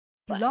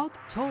Blog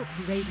Talk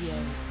Radio.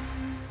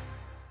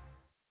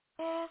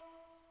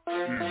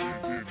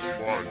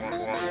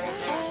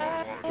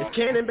 It's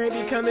Cannon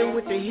Baby coming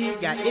with the heat.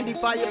 Got Indie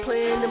Fire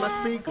playing in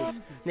my speakers.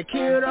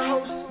 Nikhil the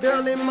host,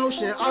 girl in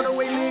motion. All the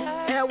way lit,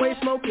 airway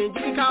smoking. You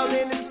can call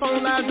in, this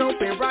phone lines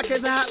open.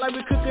 Rockets are hot like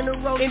we cooking the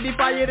roast. Indie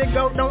Fire to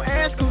go, don't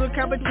ask who the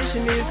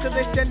competition is, cause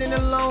they standing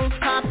alone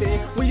popping.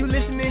 When you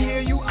listening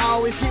here, you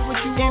always get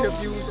what you want.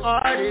 Interviews,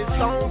 artists,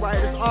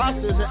 songwriters,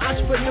 authors, and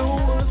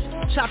entrepreneurs.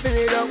 Chopping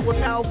it up with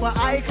powerful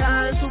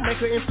icons who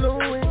make an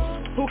influence.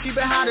 Who keep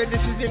it hotter, this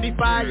is Indie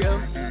Fire.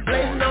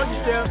 Blazing on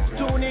yourself,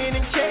 tune in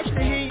and catch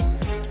the heat.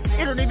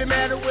 It don't even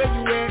matter where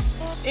you at.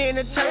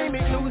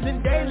 Entertainment, news,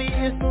 and daily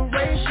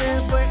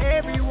inspiration for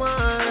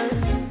everyone.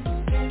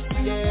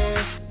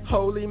 Yeah,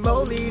 holy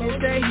moly,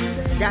 this day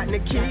heat. Got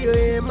Nikhil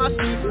in my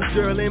speakers.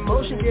 Girl in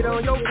motion, get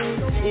on your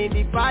feet.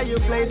 Indie Fire,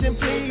 blazing,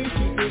 please.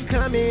 Keep it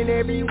coming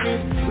every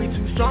week. We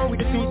too strong, we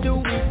defeat the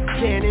weak.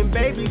 Cannon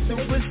Baby,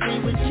 super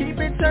speed. We keep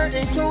it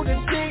turning to the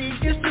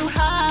sea. It's too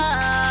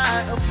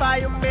high. A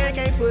fireman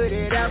can't put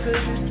it out cause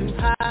it's too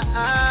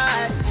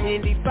high.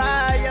 Indie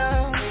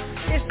Fire,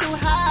 it's too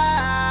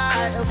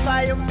high. A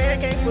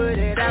fireman can't put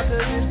it out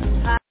cause it's too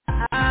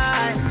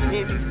high.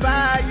 Indie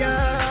Fire,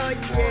 yeah.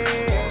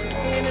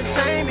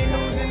 Entertainment,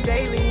 news, and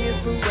daily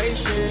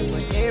inspiration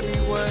for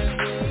everyone.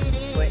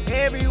 For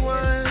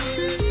everyone.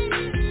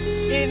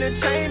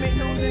 Entertainment,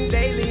 news, and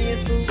daily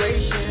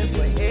inspiration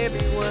for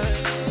everyone.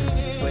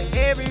 For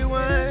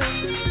everyone.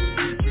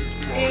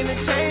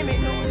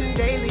 Entertainment, news, and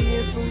daily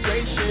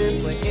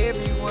inspiration for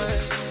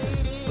everyone.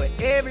 For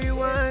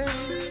everyone.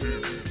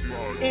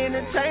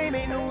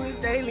 Entertainment, news,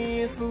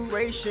 daily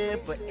inspiration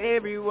for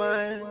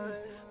everyone.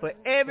 For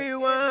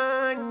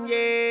everyone,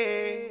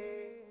 yeah.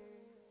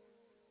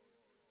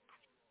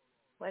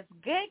 What's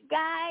good,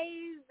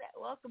 guys?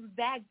 Welcome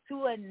back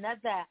to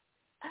another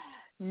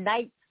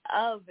night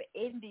of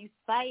Indie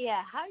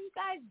Fire. How you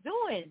guys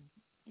doing?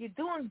 You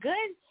doing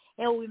good?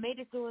 And we made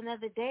it through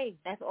another day.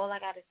 That's all I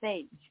got to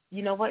say.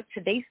 You know what?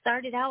 Today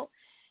started out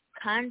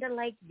kind of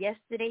like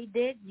yesterday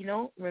did. You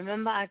know,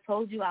 remember I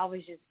told you I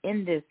was just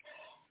in this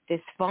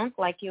funk,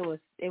 like it was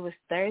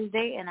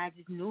Thursday, and I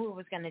just knew it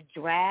was going to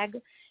drag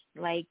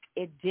like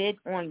it did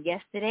on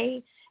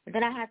yesterday. And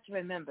then I had to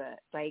remember,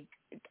 like,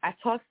 I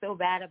talked so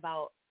bad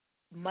about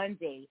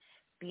Monday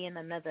being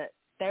another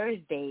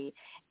Thursday,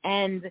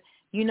 and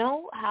you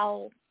know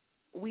how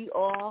we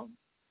all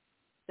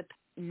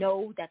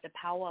know that the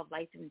power of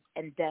life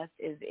and death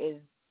is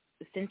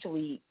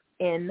essentially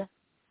in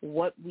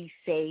what we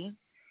say.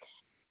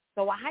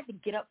 So I had to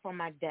get up from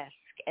my desk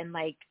and,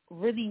 like,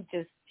 really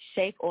just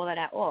shake all of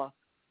that off.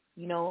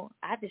 You know,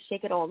 I had to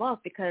shake it all off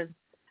because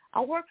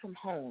I work from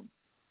home,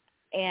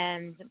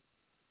 and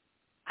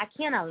I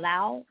can't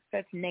allow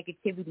such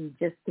negativity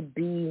just to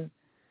be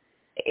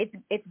 –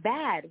 it's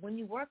bad. When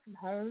you work from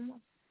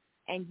home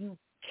and you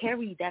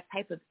carry that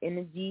type of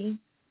energy,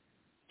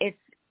 it's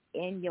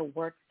in your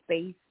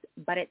workspace,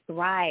 but it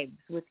thrives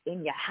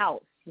within your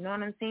house. You know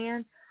what I'm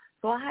saying?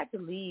 So I had to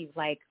leave,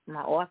 like,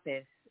 my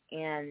office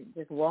and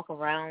just walk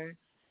around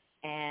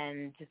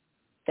and just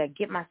to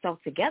get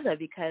myself together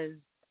because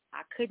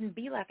I couldn't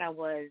be like I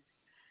was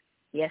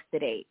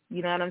yesterday.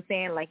 You know what I'm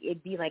saying? Like,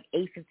 it'd be like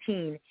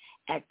 8:15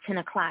 at 10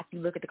 o'clock. You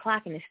look at the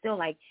clock and it's still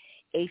like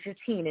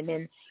 8:15, and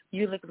then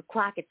you look at the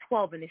clock at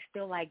 12 and it's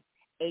still like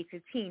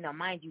 8:15. Now,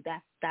 mind you,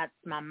 that's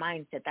my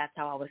mindset. That's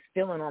how I was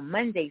feeling on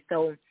Monday.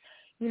 So,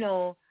 you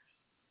know,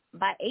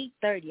 by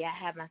 8:30, I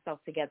had myself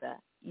together,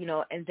 you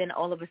know, and then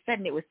all of a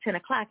sudden it was 10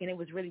 o'clock and it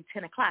was really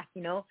 10 o'clock,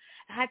 you know.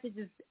 I had to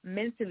just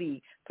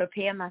mentally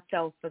prepare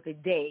myself for the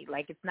day.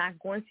 Like, it's not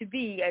going to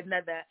be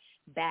another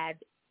bad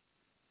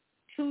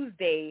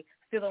Tuesday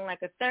feeling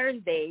like a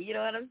Thursday, you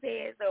know what I'm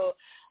saying? So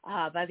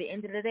by the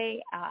end of the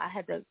day, I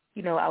had to,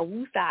 you know,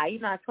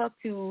 I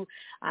talked to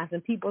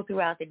some people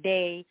throughout the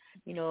day,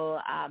 you know,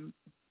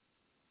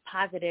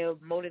 positive,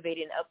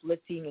 motivating,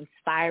 uplifting,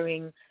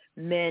 inspiring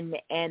men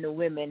and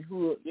women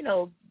who, you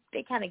know,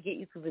 they kind of get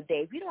you through the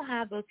day. If you don't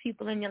have those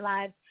people in your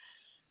lives,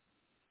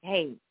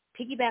 hey,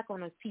 piggyback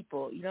on those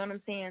people, you know what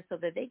I'm saying, so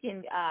that they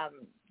can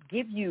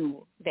give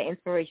you the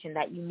inspiration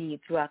that you need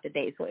throughout the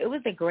day. So it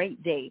was a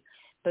great day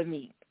for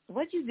me.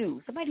 What'd you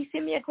do? Somebody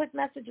send me a quick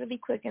message really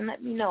quick and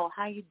let me know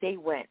how your day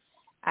went,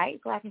 all right,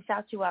 so I can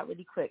shout you out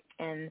really quick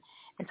and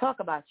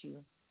talk about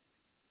you.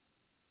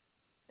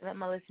 Let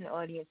my listening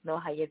audience know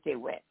how your day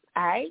went,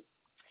 all right?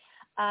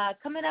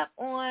 Coming up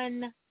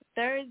on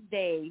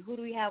Thursday, who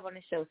do we have on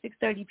the show?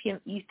 6:30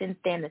 p.m. Eastern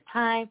Standard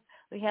Time.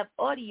 We have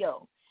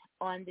audio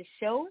on the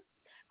show.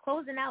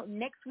 Closing out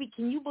next week.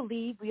 Can you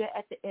believe we are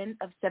at the end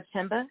of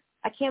September?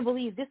 I can't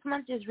believe this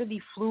month just really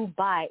flew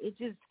by.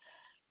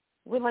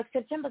 We're like,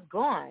 September's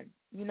gone.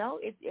 You know,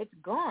 it's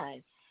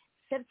gone.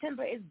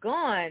 September is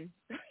gone.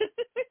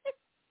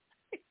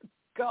 It's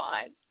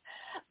gone.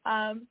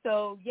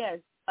 So, yes,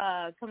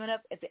 coming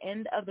up at the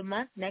end of the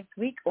month next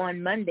week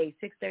on Monday,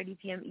 6:30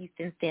 p.m.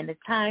 Eastern Standard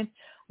Time,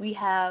 we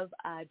have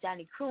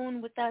Johnny Kroon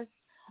with us.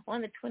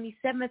 On the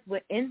 27th,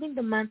 we're ending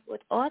the month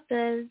with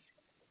authors.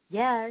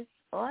 Yes,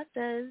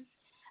 authors.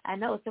 I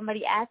know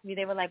somebody asked me,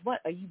 they were like,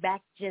 what, are you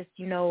back just,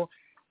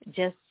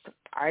 just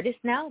artist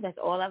now? That's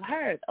all I've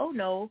heard. Oh,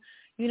 no.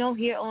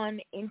 Here on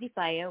Indie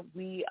Fire,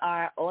 we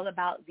are all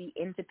about the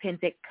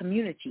independent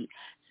community.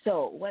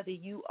 So whether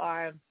you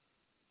are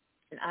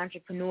an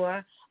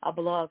entrepreneur, a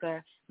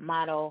blogger,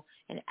 model,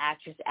 an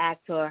actress,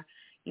 actor,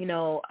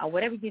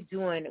 whatever you're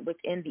doing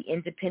within the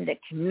independent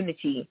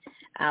community,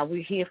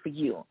 we're here for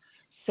you.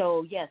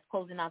 So, yes,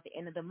 closing out the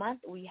end of the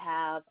month, we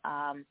have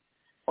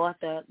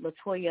author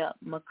Latoya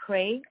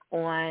McCrae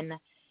on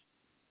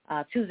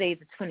Tuesday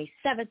the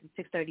 27th at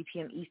 6:30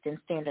 p.m. Eastern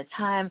Standard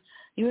Time.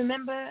 You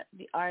remember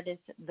the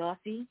artist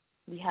Dawsey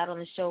we had on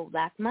the show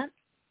last month?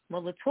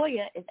 Well,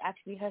 Latoya is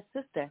actually her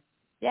sister.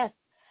 Yes,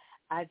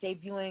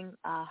 debuting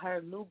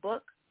her new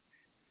book,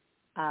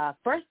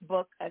 first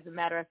book, as a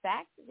matter of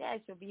fact. Yeah,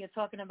 she'll be here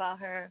talking about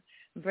her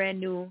brand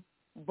new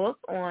book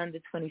on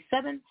the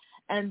 27th.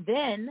 And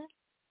then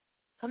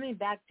coming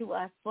back to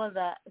us for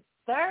the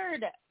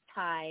third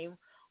time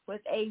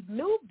with a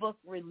new book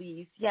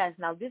release. Yes,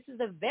 now this is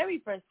the very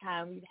first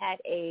time we've had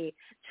a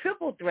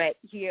triple threat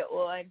here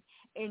on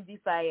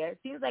Indie Fire. It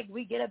seems like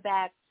we get it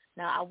back.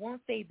 Now, I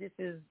won't say this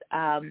is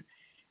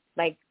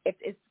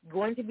it's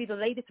going to be the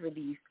latest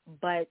release,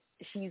 but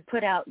she's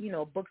put out,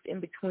 books in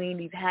between.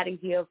 We've had her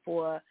here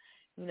for,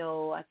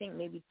 I think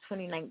maybe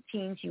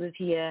 2019 she was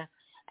here,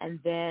 and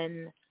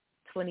then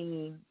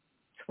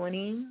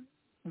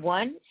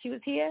 2021 she was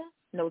here.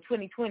 No,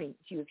 2020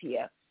 she was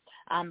here.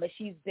 But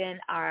she's been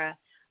our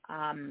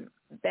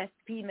best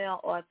female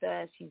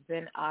author. She's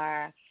been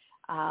our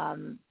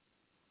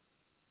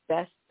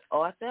best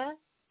author,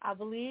 I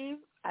believe.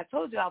 I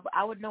told you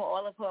I would know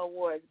all of her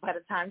awards by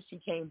the time she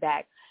came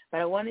back.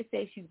 But I want to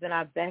say she's been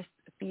our best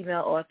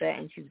female author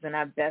and she's been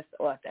our best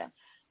author.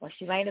 Well,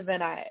 she might have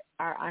been our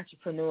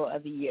entrepreneur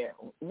of the year.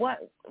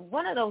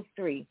 One of those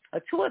three,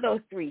 or two of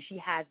those three, she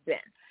has been.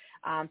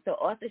 So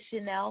author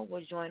Chanel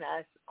will join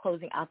us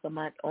closing out the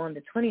month on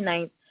the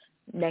 29th,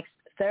 next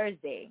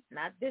Thursday.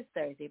 Not this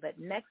Thursday, but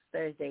next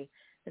Thursday,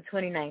 the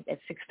 29th at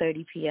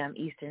 6:30 p.m.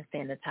 Eastern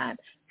Standard Time.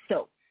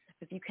 So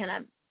if you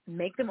cannot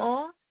make them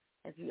all,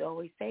 as we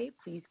always say,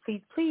 please,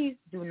 please, please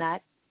do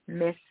not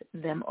miss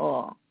them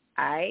all.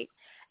 All right?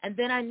 And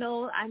then I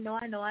know,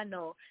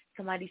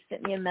 somebody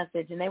sent me a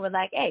message, and they were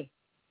like, hey,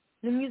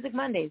 New Music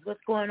Mondays,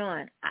 what's going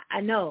on?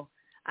 I know.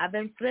 I've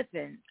been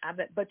slipping.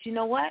 But you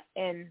know what?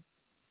 In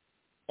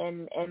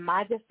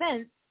my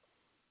defense,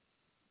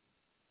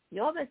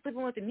 y'all been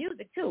slipping with the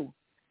music, too.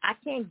 I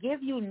can't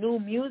give you new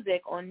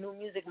music on New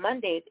Music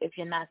Mondays if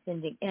you're not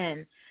sending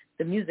in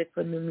the music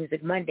for New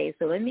Music Mondays.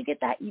 So let me get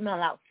that email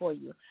out for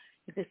you.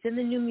 You can send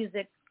the new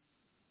music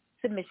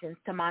submissions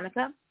to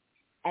Monica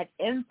at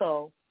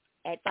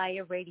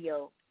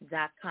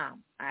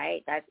info@fireradio.com. All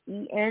right? That's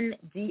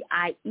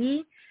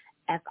ENDIEFIYA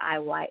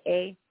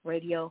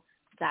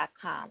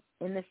radio.com.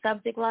 In the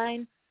subject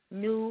line,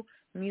 New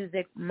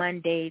Music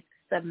Mondays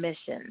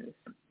submissions.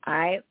 All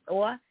right?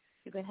 Or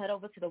you can head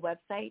over to the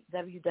website,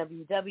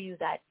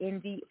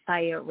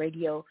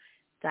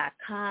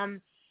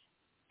 www.indiefireradio.com,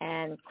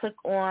 and click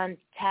on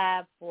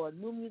tab for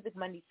New Music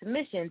Monday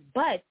submissions.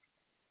 But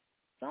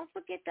don't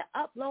forget to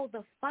upload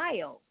the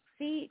file.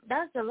 See,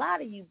 that's a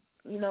lot of your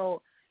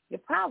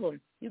problem.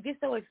 You get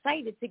so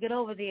excited to get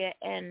over there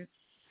and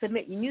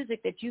submit your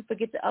music that you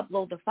forget to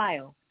upload the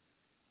file.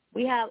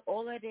 We have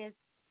all of this,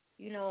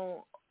 you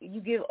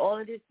give all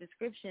of these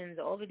descriptions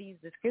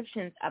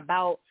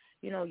about,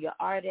 your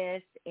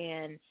artist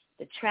and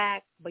the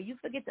track, but you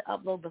forget to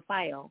upload the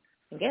file.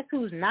 And guess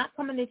who's not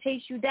coming to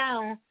chase you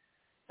down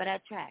for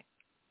that track?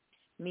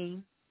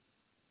 Me.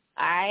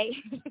 All right?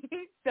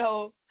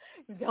 So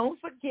don't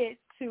forget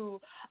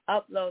to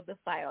upload the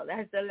file.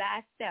 That's the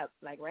last step.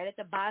 Like right at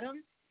the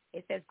bottom,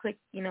 it says click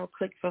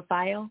for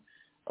file,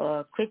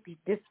 or click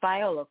this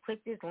file, or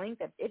click this link.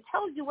 It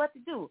tells you what to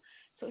do.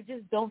 So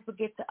just don't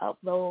forget to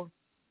upload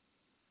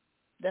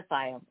the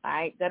file. All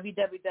right,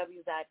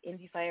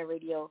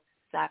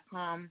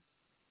 www.indiefireradio.com.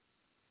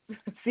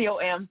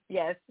 COM,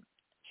 yes.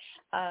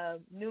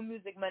 New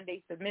Music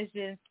Monday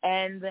submissions,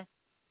 and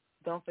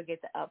don't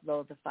forget to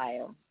upload the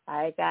file.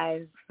 All right,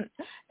 guys,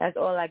 that's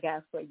all I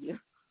got for you.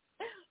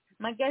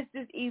 My guest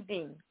this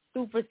evening,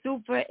 super,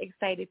 super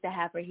excited to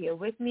have her here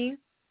with me.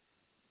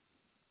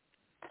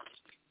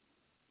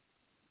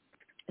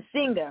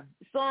 Singer,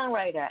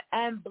 songwriter,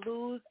 and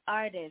blues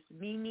artist,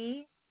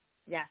 Mimi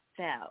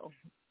Yassel.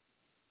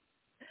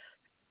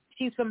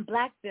 She's from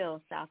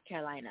Blackville, South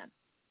Carolina.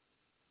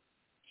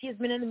 She has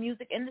been in the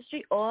music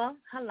industry all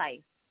her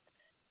life.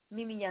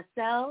 Mimi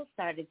Yassel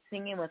started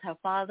singing with her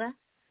father,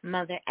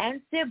 mother,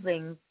 and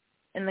siblings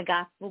in the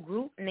gospel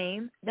group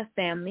named the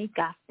Family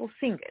Gospel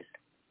Singers.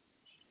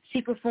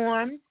 She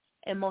performed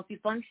in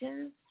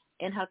multifunctions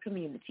in her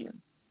community.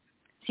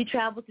 She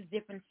traveled to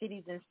different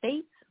cities and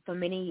states for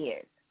many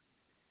years.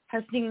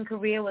 Her singing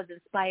career was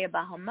inspired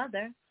by her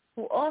mother,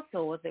 who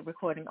also was a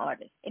recording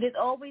artist. It has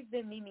always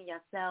been Mimi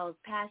Yassel's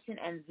passion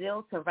and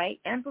zeal to write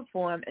and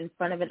perform in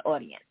front of an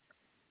audience.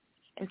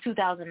 In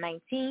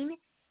 2019,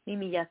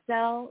 Mimi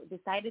Yassel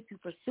decided to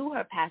pursue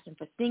her passion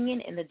for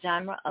singing in the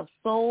genre of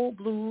soul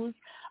blues,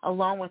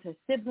 along with her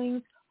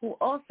siblings, who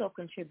also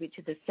contribute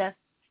to the success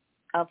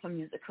of her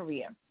music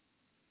career.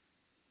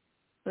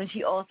 When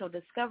she also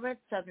discovered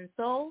Southern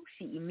Soul,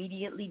 she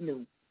immediately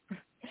knew.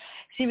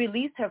 She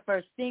released her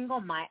first single,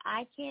 My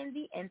Eye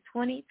Candy, in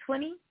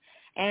 2020,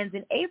 and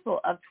in April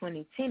of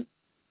 2020,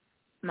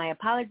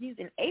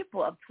 in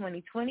April of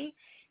 2020,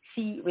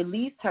 she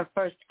released her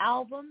first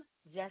album,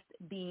 Just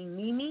Being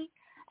Mimi,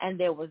 and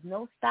there was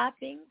no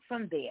stopping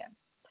from there.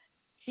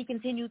 She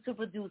continued to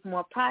produce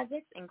more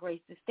projects and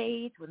grace the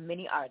stage with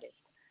many artists.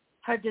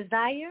 Her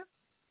desire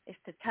is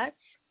to touch,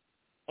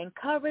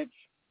 encourage,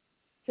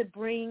 to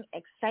bring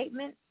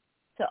excitement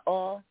to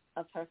all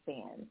of her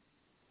fans.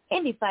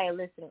 Indie Fire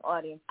listening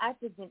audience, I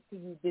present to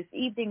you this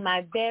evening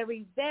my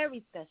very,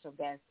 very special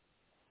guest,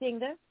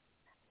 singer,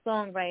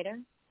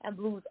 songwriter, and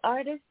blues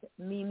artist,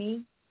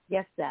 Mimi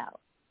Yassel.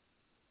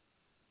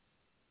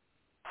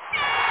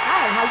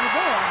 Hi, how you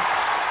doing?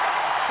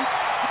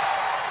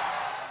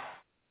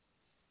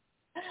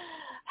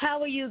 How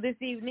are you this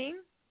evening?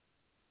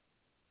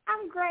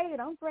 I'm great.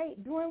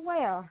 Doing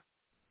well.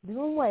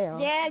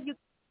 Yeah, you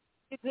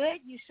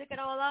good? You shook it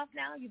all off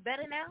now? You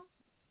better now?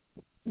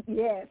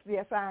 Yes,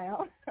 I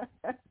am.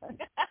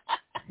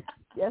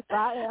 Yes,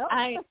 I am.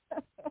 I am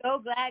so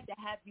glad to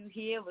have you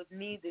here with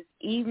me this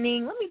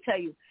evening. Let me tell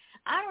you,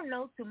 I don't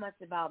know too much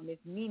about Miss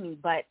Mimi,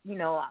 but, you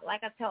know,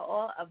 like I tell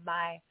all of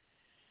my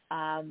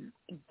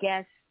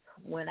guests,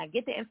 when I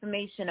get the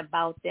information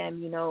about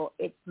them, you know,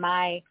 it's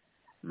I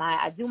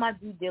do my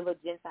due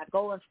diligence. I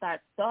go and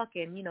start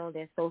stalking, you know,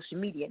 their social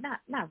media.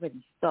 Not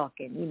really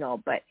stalking, you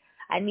know, but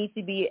I need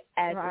to be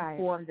as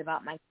informed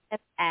about my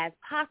guests as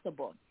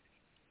possible.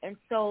 And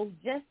so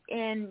just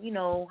in, you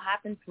know,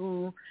 hopping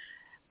through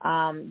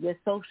your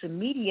social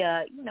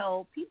media, you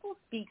know, people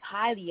speak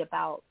highly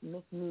about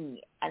Miss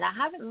Mimi. And I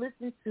haven't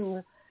listened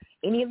to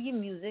any of your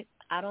music.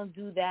 I don't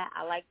do that.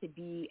 I like to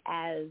be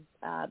as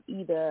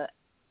either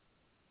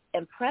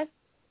impressed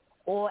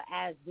or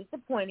as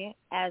disappointed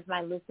as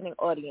my listening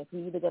audience.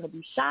 We're either going to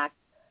be shocked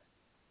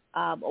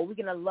or we're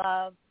going to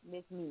love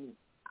Miss Mimi.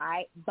 All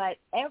right? But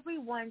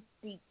everyone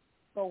speaks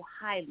so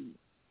highly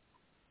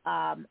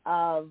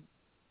of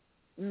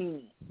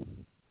Mimi.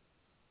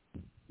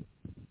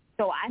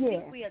 So I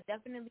think we are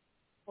definitely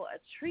for a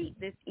treat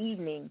this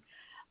evening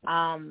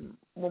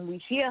when we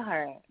hear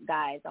her,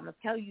 guys. I'm going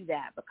to tell you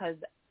that because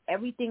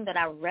everything that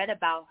I read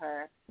about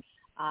her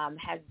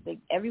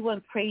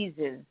everyone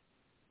praises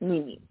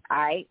Mimi, all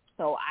right?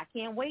 So I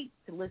can't wait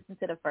to listen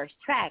to the first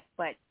track.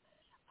 But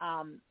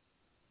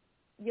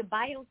your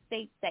bio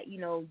states that, you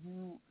know,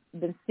 you've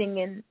been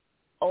singing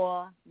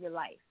all your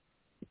life.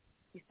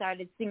 You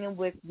started singing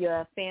with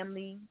your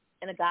family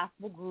in a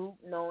gospel group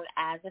known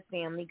as a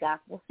family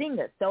gospel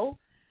singer. So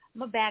I'm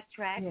going to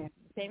backtrack. Yeah.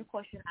 The same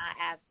question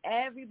I ask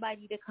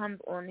everybody that comes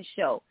on the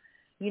show.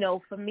 You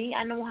know, for me,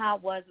 I know how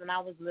it was when I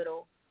was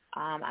little.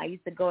 I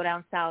used to go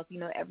down south, you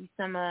know, every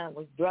summer. I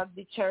was drugged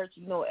to church,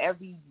 you know,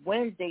 every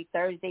Wednesday,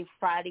 Thursday,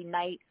 Friday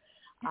night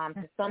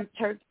to some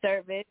church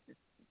service.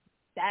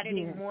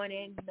 Saturday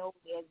morning, you know,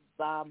 there's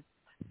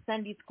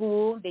Sunday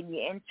school. Then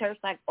you're in church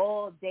like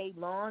all day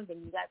long.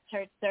 Then you got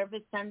church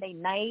service Sunday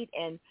night.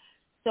 And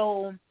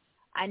so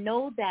I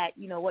know that,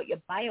 you know, what your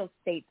bio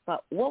states,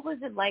 but what was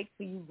it like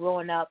for you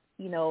growing up,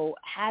 you know,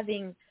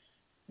 having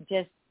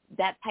just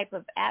that type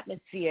of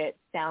atmosphere, it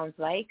sounds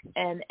like,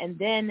 and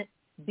then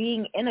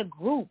being in a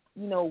group,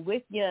 you know,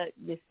 with your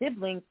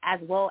siblings as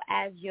well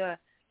as your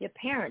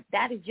parents?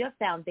 That is your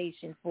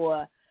foundation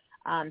for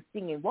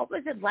singing. What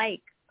was it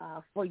like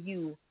for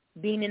you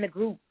being in a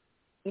group,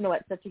 you know,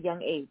 at such a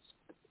young age?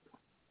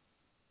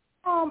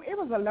 It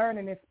was a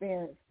learning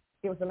experience.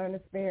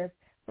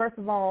 First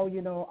of all,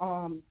 you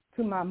know,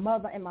 to my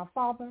mother and my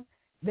father,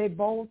 they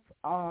both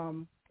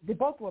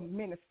were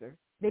ministers.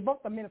 They both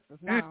are ministers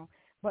now,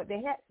 but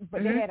they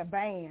had a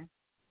band.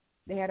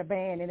 They had a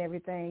band and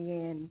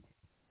everything,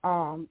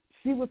 and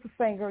she was a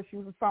singer, she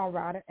was a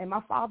songwriter, and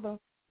my father,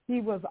 he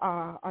was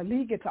a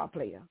lead guitar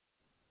player.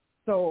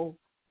 So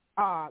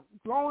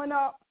growing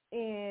up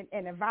in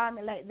an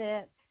environment like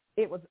that,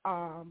 it was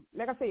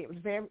like I said,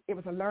 it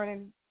was a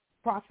learning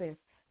process.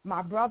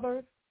 My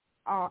brothers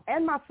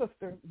and my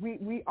sister,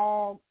 we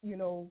all, you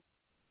know,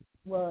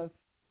 was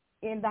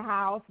in the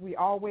house. We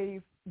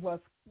always was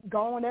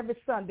going every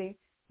Sunday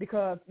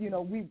because, you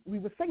know, we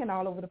were singing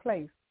all over the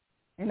place.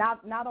 And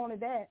not only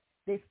that,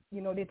 they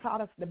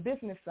taught us the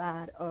business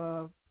side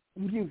of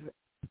music.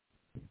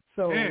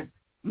 So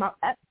my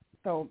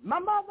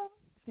mother,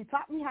 she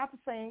taught me how to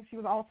sing. She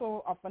was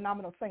also a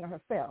phenomenal singer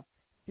herself.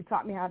 She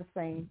taught me how to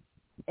sing.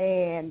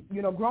 And,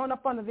 you know, growing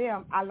up under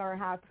them, I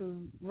learned how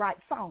to write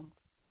songs.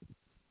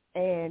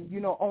 And, you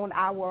know, on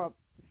our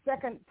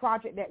second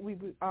project that we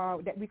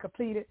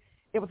completed,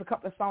 it was a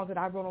couple of songs that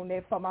I wrote on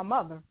there for my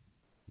mother.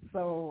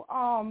 So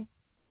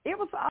it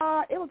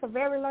was a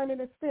very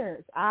learning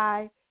experience.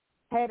 I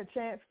had a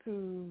chance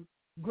to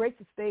grace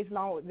the stage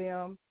along with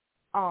them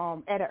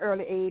at an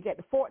early age. At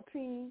the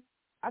 14,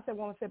 I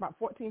want to say about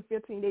 14,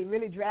 15, they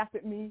really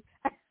drafted me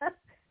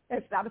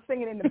And so I was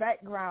singing in the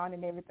background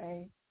and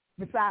everything,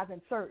 besides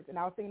in church. And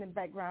I was singing in the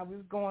background. We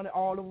was going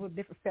all over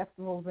different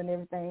festivals and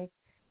everything.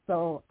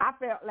 So I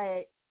felt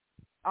like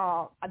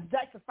a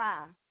Jackson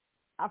 5.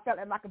 I felt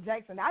like Michael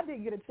Jackson. I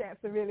didn't get a chance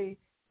to really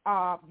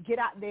get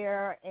out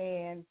there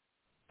and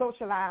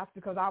socialize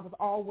because I was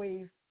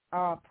always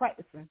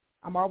practicing.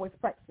 I'm always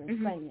practicing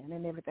singing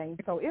and everything.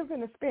 So it was in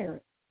the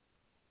spirit.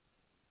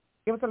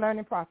 It was a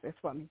learning process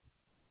for me.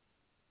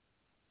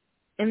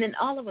 And then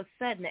all of a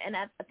sudden, and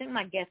I think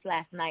my guest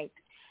last night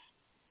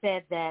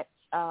said that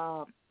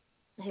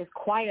his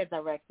choir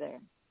director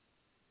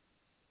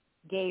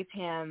gave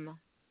him,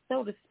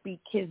 so to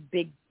speak, his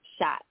big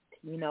shot.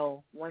 You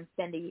know, one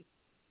Sunday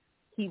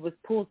he was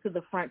pulled to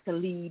the front to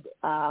lead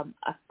a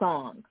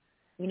song.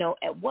 You know,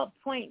 at what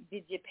point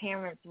did your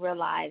parents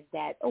realize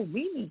that, oh,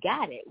 Mimi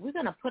got it. We're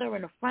going to put her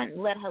in the front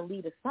and let her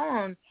lead a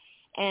song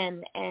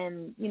and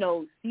you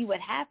know, see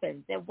what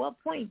happens. At what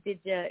point did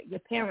your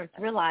parents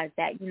realize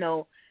that, you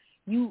know,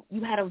 you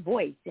had a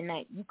voice and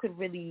that you could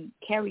really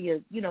carry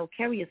a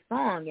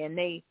song, and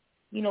they,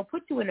 you know,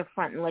 put you in the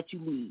front and let you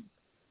lead?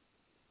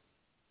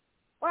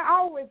 Well, I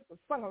always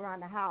sung around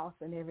the house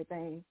and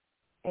everything.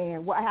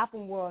 And what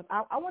happened was,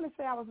 I want to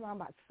say I was around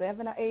about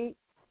 7 or 8.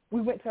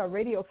 We went to a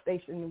radio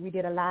station and we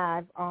did a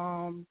live,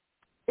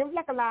 it was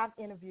like a live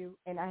interview,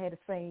 and I had to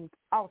sing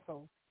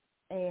also.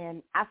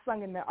 And I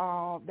sung in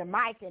the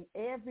mic, and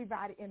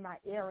everybody in my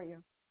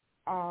area,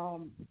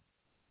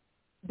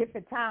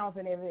 different towns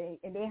and everything,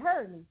 and they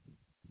heard me.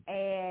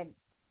 And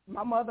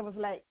my mother was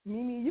like,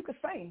 Mimi, you could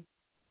sing.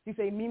 She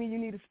said, Mimi, you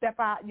need to step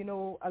out, you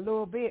know, a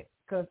little bit,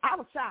 because I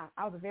was shy.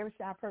 I was a very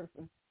shy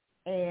person.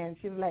 And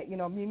she was like, you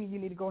know, Mimi, you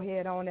need to go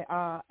ahead on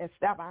and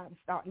step out and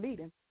start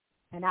leading.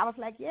 And I was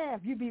like, yeah,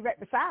 if you be right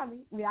beside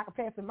me, I can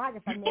pass the mic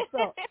if I mess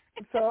up.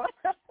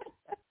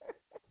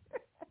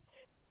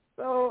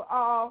 So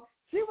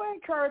she would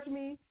encourage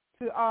me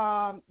to,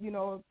 you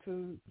know,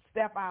 to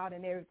step out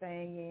and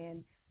everything.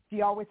 And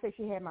she always said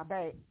she had my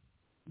back.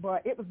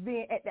 But it was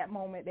then at that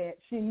moment that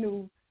she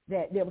knew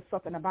that there was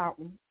something about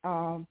me.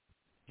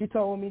 She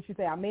told me, she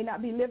said, I may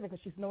not be living because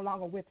she's no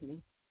longer with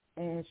me.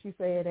 And she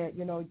said that,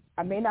 you know,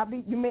 I may not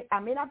be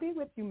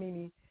with you,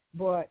 Mimi,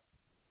 but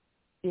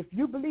if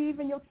you believe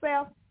in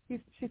yourself, she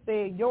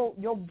said,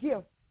 your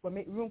gift will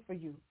make room for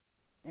you.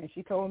 And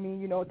she told me,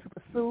 you know, to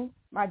pursue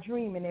my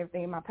dream and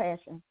everything, my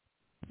passion.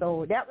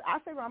 So that, I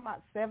say around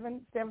about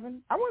 7. I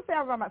wouldn't say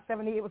around about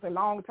 7. It was a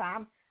long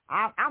time.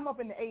 I'm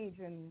up in the age,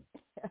 and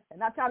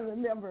I try to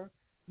remember.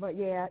 But,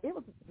 yeah, it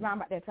was around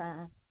about that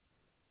time.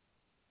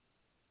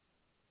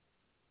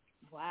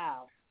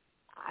 Wow.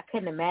 I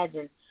couldn't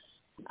imagine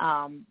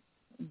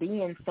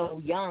being so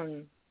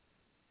young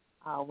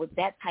with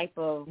that type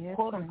of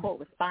quote-unquote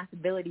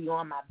responsibility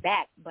on my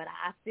back. But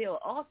I feel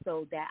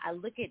also that I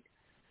look at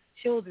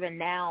children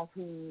now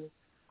who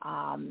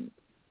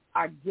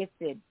are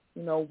gifted,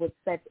 you know, with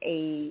such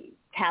a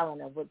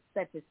talent or with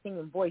such a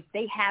singing voice.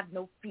 They have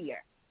no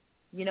fear.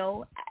 You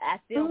know, I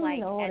feel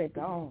like they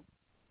don't.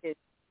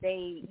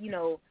 They, you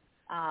know,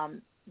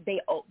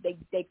 they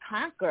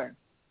conquer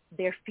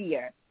their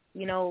fear.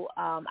 You know,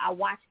 I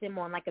watched them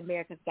on like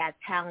America's Got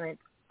Talent,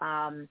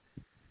 and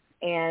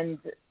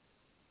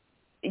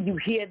you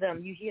hear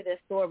their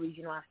stories.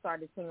 You know, I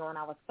started singing when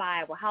I was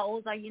 5. Well, how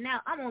old are you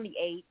now? I'm only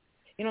 8.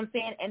 You know what I'm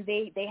saying? And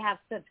they have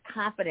such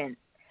confidence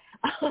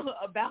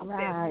about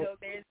them. You know,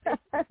 there's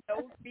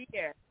no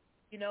fear.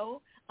 You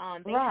know,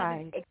 they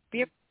haven't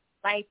experienced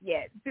life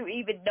yet to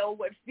even know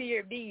what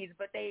fear means,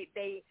 but they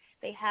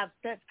have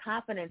such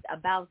confidence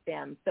about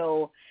them.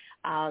 So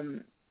I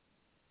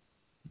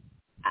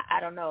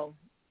don't know.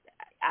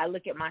 I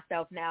look at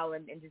myself now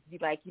and just be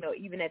like, you know,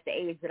 even at the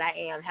age that I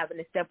am, having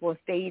to step on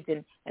stage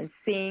and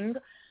sing,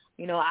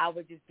 you know, I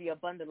would just be a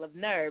bundle of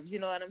nerves. You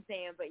know what I'm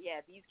saying? But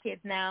yeah, these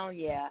kids now,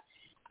 yeah.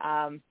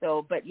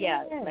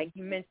 Like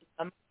you mentioned,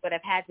 would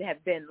have had to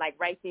have been like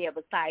right there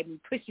beside me,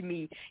 pushing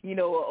me, you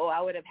know, or I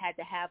would have had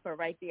to have her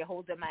right there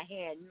holding my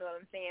hand. You know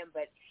what I'm saying?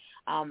 But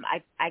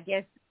I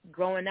guess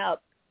growing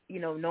up, you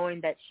know,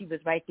 knowing that she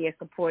was right there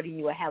supporting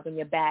you or having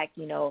your back,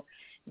 you know,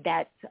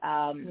 that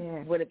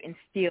would have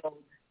instilled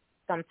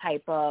some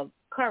type of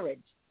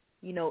courage,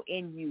 you know,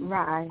 in you.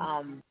 Right.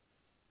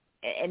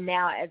 And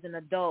now as an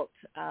adult,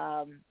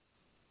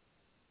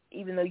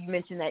 even though you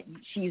mentioned that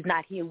she's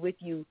not here with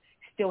you,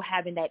 still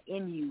having that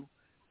in you.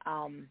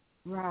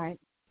 Right.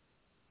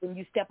 When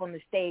you step on the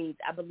stage,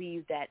 I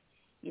believe that,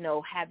 you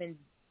know, having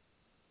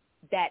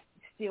that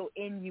still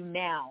in you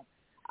now,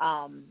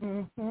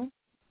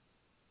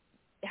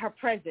 her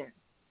presence,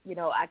 you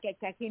know, I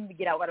can't even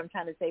get out what I'm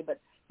trying to say, but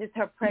just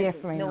her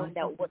presence, knowing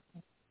that what,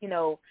 you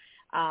know,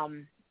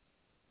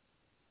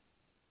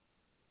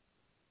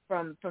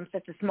 from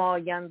such a small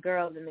young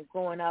girl and then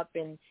growing up,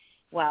 and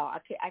wow, I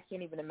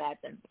can't even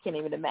imagine.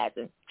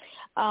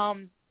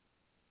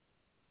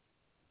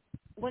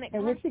 When it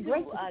comes she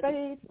graced the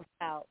stage,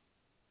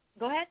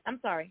 go ahead. I'm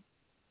sorry.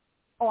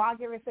 Oh, I'll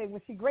get ready to say,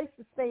 when she graced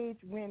the stage,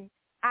 when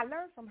I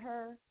learned from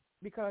her,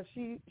 because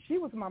she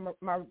was my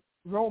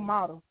role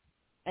model,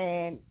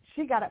 and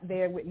she got up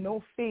there with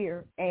no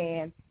fear,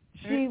 and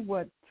she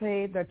would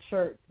tear the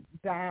church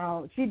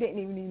down. She didn't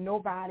even need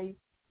nobody,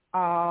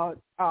 no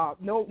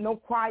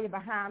choir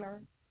behind her,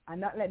 or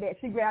nothing like that.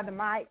 She grabbed the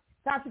mic.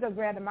 Time she just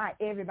grabbed the mic,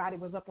 everybody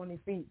was up on their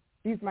feet.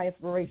 She's my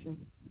inspiration.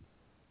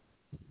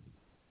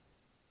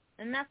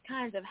 And that's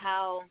kind of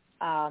how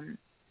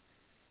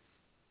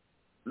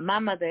my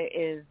mother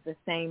is the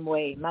same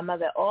way. My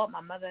mother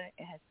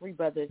has 3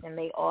 brothers, and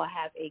they all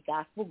have a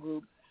gospel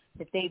group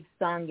that they've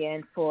sung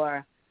in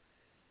for,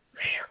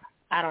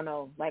 I don't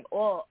know, like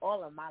all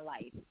of my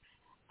life.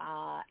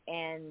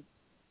 And,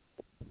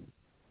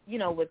 you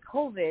know, with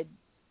COVID,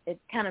 it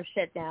kind of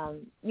shut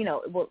down, you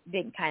know,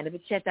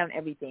 it shut down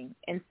everything.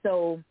 And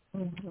so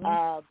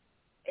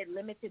it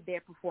limited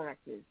their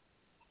performances.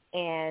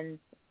 And,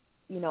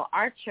 you know,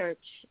 our church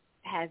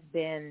has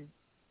been,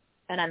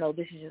 and I know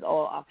this is just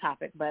all off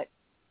topic, but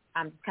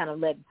I'm just kind of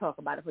led to talk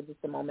about it for just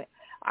a moment.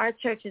 Our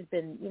church has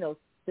been, you know,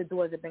 the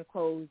doors have been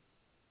closed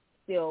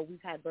still.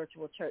 We've had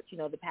virtual church, you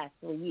know, the past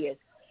 3 years.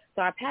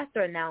 So our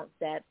pastor announced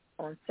that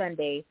on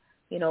Sunday,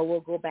 you know,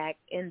 we'll go back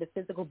in the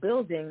physical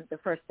building the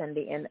first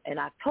Sunday in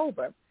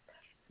October.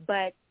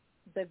 But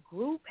the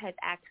group has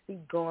actually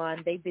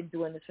gone, they've been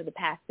doing this for the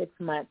past 6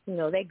 months. You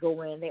know, they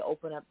go in, they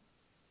open up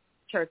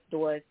church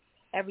doors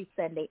every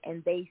Sunday,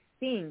 and they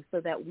sing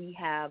so that we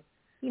have,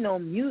 you know,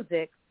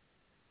 music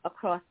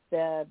across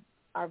our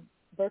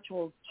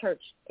virtual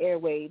church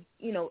airwaves,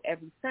 you know,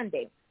 every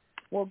Sunday.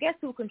 Well, guess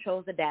who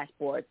controls the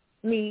dashboard?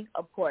 Me,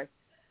 of course.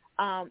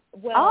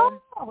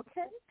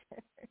 Okay.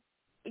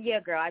 Yeah,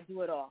 girl, I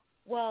do it all.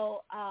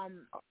 Well,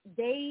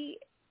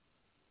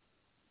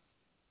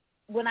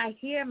 when I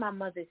hear my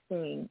mother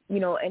sing, you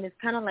know, and it's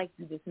kind of like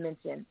you just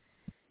mentioned,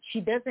 she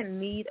doesn't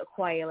need a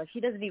choir. Like, she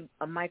doesn't need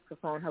a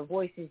microphone. Her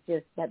voice is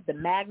just that the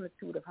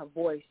magnitude of her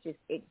voice,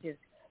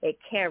 it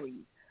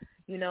carries,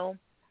 you know,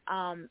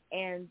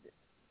 and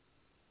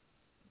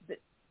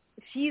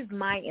she's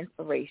my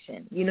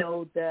inspiration, you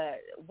know,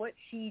 what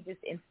she just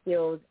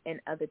instills in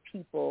other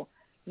people,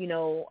 you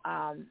know.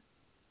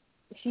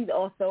 She's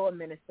also a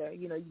minister.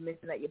 You know, you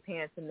mentioned that your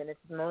parents are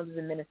ministers. Mom is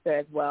a minister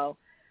as well.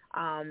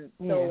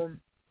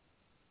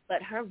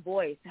 But her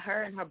voice,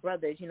 her and her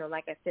brothers, you know,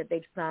 like I said,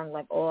 they've sung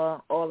like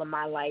all of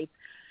my life.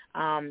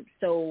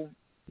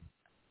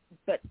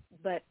 But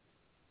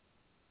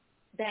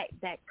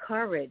that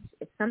courage,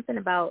 it's something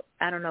about,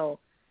 I don't know,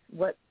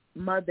 what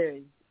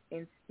mothers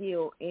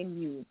instill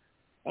in you.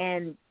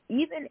 And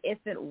even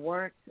if it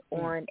weren't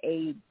on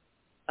a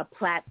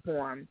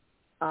platform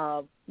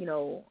of, you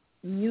know,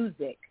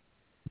 music,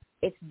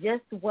 it's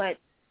just what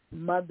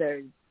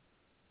mothers,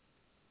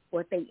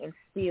 what they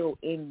instill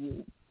in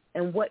you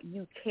and what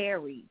you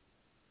carry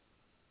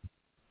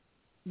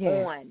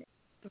on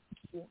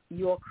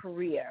your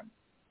career.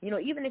 You know,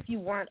 even if you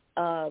weren't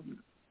a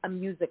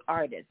music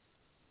artist,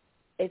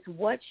 it's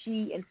what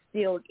she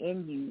instilled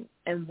in you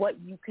and what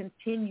you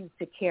continue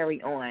to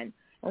carry on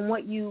and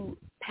what you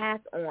pass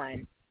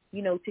on,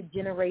 you know, to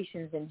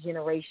generations and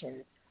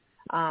generations.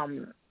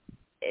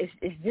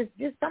 It's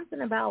just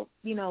something about,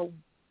 you know,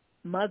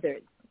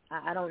 mothers.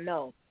 I don't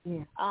know.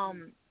 Yeah.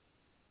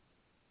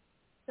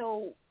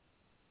 So,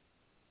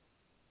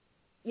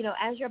 you know,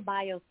 as your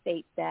bio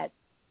states that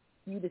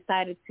you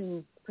decided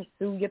to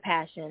pursue your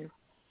passion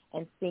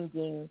and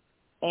singing,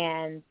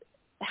 and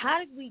how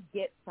did we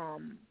get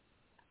from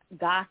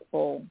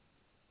gospel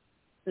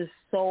to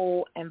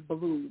soul and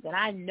blues? And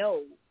I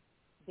know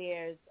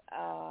there's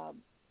a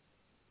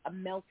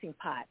melting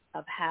pot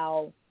of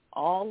how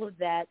all of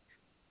that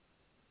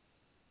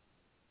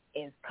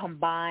is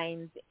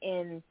combined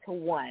into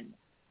one.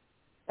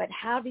 But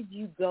how did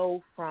you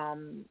go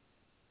from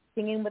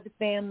singing with the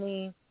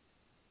family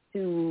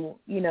to,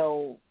 you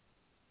know,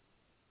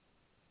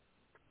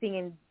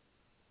 singing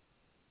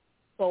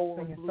soul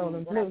and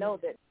blues? And I know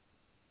that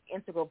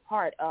integral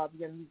part of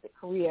your music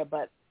career,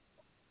 but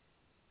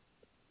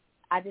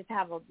I just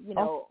have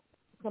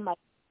somebody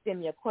send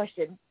me a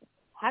question.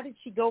 How did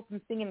she go from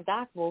singing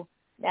gospel?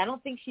 I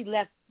don't think she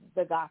left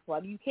the gospel.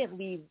 I mean, you can't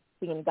leave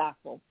singing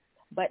gospel.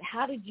 But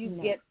how did you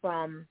get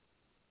from,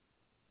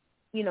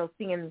 you know,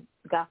 singing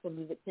gospel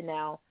music to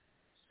now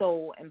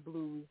soul and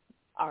blues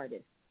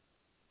artist?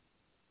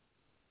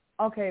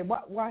 Okay,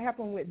 what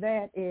happened with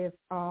that is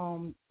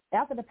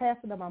after the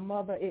passing of my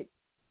mother, it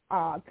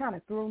kind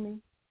of threw me.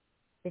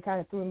 It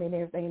kind of threw me and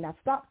everything. And I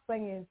stopped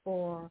singing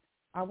for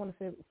a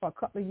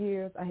couple of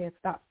years. I had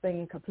stopped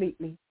singing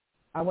completely.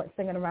 I wasn't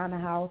singing around the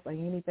house or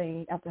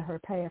anything after her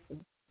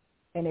passing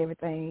and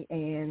everything.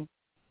 And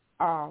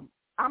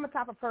I'm a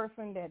type of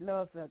person that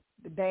loves the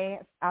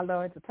dance. I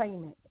love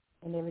entertainment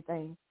and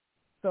everything.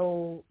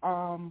 So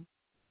I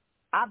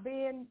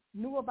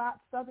knew about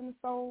Southern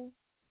Soul.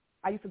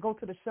 I used to go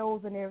to the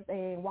shows and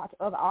everything and watch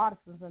other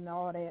artists and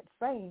all that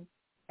sing.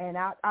 And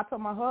I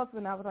told my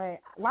husband, I was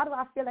like, why do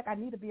I feel like I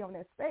need to be on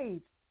that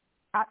stage?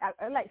 I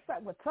like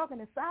something was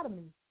tugging inside of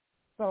me.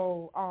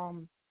 So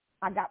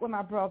I got with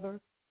my brothers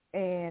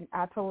and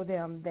I told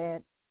them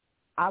that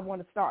I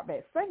want to start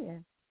back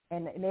singing.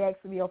 And they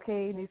asked me,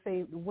 okay, and they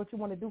say, what you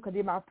want to do? Because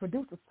they're my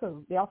producers,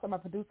 too. They're also my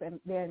producer, and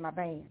they're in my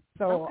band.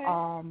 So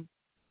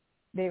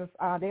they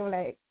were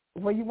like,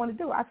 what do you want to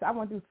do? I said, I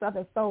want to do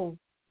Southern Soul.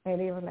 And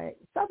they were like,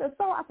 Southern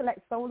Soul? I said,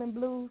 like soul and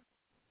blues.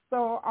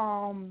 So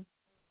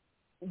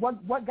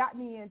what got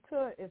me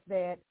into it is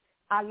that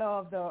I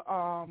love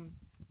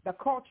the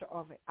culture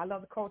of it. I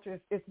love the culture.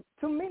 It's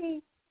to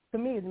me,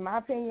 in my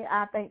opinion,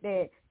 I think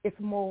that it's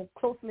more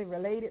closely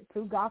related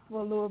to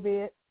gospel a little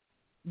bit.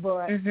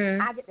 But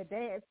I get to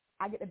dance.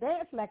 I get to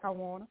dance like I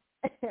want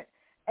to,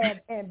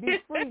 and be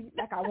free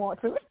like I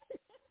want to.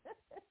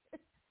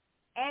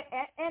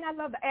 And I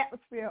love the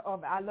atmosphere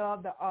of it. I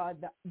love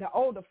the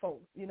older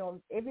folks. You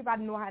know,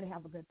 everybody know how to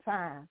have a good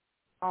time.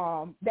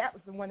 That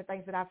was one of the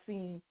things that I've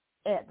seen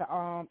at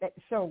the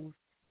shows,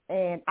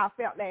 and I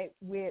felt like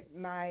with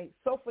my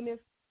soulfulness,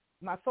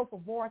 my soulful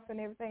voice and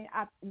everything,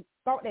 I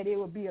thought that it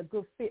would be a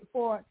good fit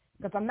for it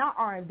because I'm not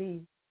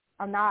R&B.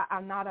 I'm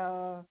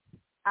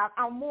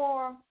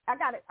more. I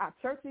got a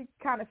churchy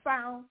kind of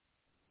sound,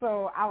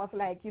 so I was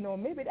like, you know,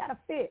 maybe that'll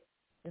fit.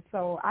 And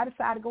so I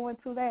decided to go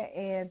into that,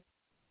 and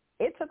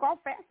it took off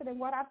faster than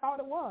what I thought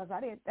it was.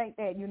 I didn't think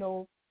that, you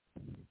know,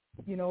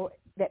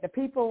 that the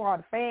people or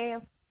the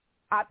fans,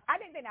 I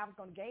didn't think I was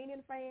going to gain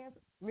any fans,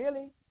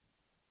 really,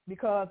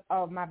 because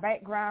of my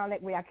background, like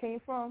where I came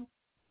from.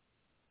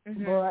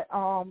 But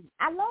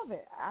I love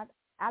it.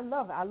 I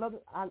love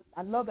it.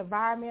 I love the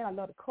environment. I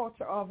love the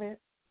culture of it.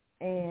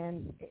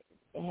 And it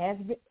has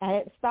been, I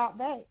hadn't stopped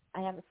back.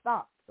 I haven't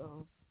stopped.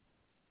 So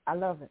I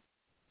love it.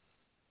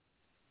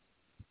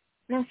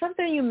 Now,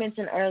 something you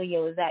mentioned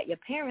earlier was that your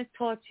parents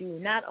taught you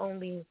not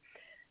only,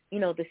 you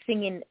know, the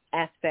singing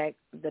aspect,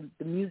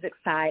 the music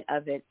side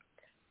of it.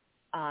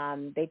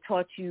 They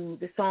taught you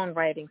the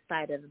songwriting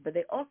side of it, but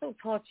they also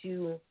taught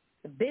you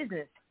the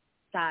business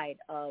side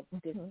of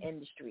this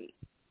industry.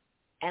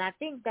 And I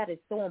think that is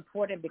so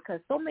important because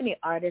so many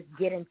artists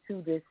get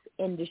into this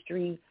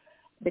industry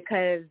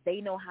because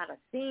they know how to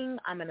sing.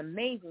 I'm an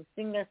amazing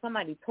singer.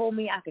 Somebody told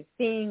me I could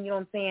sing, you know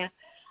what I'm saying?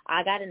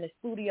 I got in the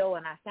studio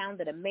and I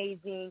sounded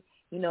amazing,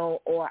 you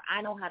know, or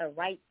I know how to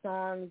write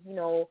songs, you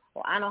know,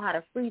 or I know how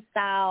to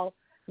freestyle.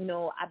 You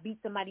know, I beat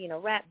somebody in a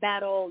rap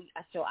battle,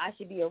 so I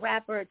should be a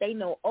rapper. They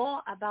know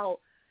all about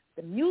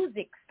the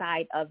music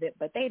side of it,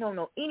 but they don't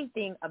know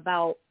anything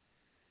about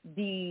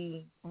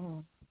the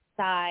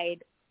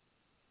side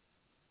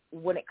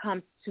when it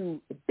comes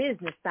to the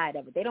business side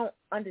of it. They don't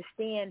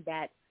understand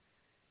that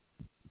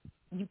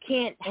you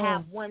can't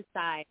have one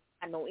side.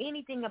 I know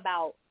anything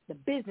about the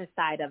business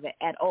side of it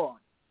at all.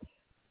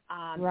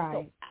 Right.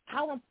 So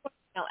how important,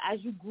 you know,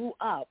 as you grew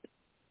up,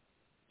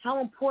 how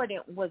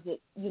important was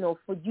it, you know,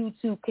 for you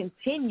to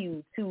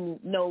continue to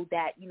know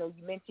that, you know,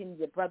 you mentioned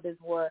your brothers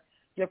were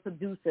your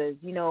producers,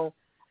 you know,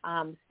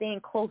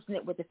 staying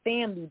close-knit with the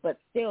family, but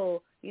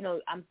still, you know,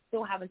 I'm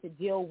still having to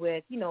deal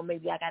with, you know,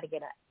 maybe I got to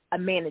get a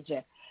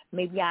manager.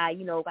 Maybe I,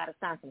 you know, got to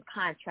sign some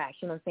contracts,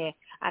 you know what I'm saying?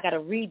 I got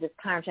to read this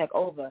contract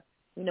over,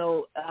 you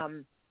know,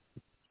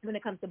 when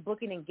it comes to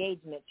booking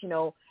engagements, you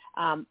know,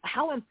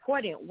 how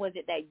important was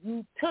it that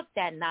you took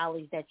that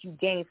knowledge that you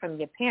gained from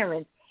your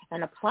parents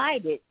and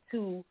applied it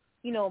to,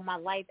 you know, my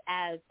life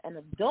as an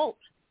adult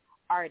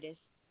artist?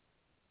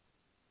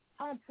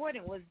 How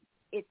important was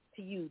it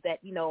to you that,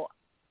 you know,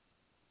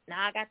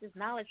 now I got this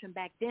knowledge from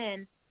back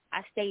then,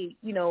 I stay,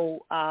 you know,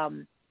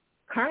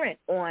 current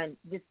on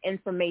this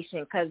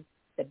information because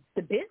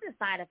the business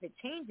side of it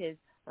changes.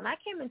 When I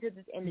came into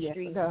this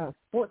industry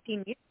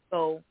 14 years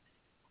ago,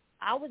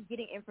 I was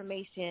getting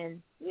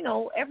information, you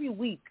know, every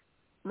week.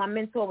 My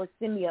mentor would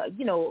send me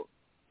you know,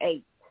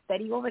 hey,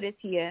 study over this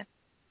here.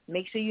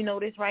 Make sure you know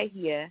this right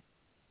here.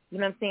 You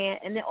know what I'm saying?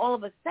 And then all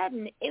of a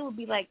sudden, it would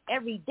be like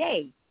every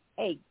day,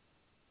 hey,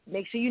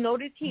 make sure you know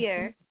this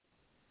here.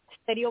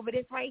 Study over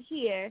this right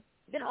here.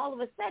 Then all of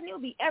a sudden, it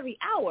would be every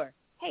hour.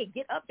 Hey,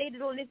 get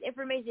updated on this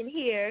information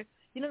here.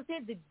 You know what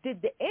I'm saying?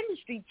 The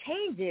industry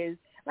changes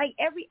like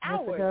every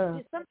hour.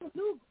 There's something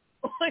new.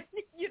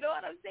 You know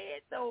what I'm saying?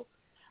 So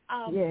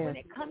when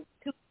it comes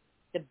to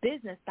the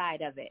business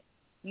side of it,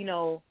 you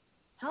know,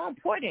 how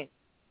important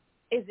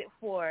is it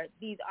for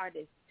these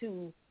artists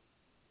to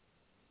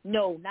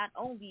know not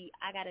only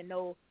I got to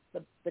know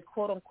the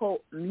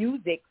quote-unquote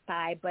music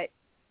side, but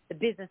the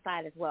business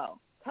side as well?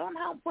 Tell them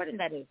how important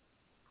that is.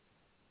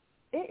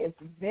 It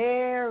is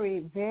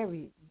very,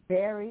 very,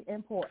 very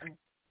important.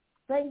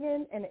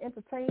 Singing and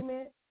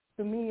entertainment,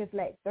 to me, is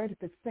like 30%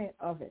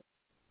 of it.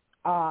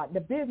 The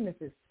business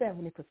is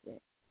 70%.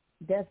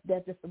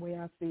 That's just the way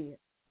I see it.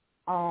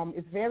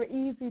 It's very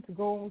easy to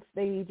go on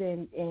stage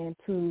and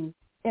to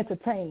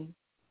entertain.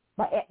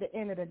 But at the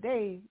end of the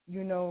day,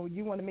 you know,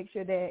 you want to make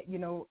sure that, you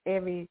know,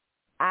 every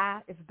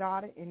I is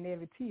dotted and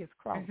every T is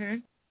crossed.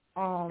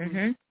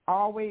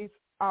 Always,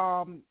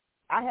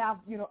 I have,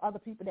 you know, other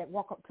people that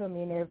walk up to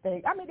me and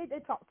everything. I mean, they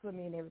talk to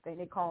me and everything.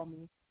 They call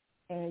me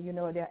and, you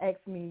know, they'll ask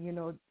me, you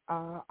know,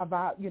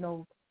 about, you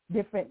know,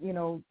 different, you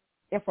know,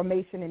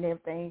 information and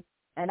everything.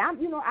 And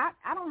I'm, you know,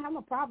 I don't have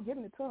no problem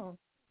giving it to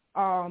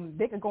them.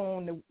 They can go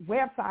on the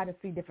website and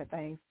see different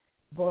things.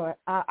 But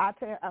I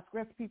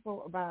stress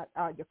people about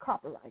your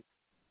copyrights.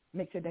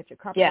 Make sure that your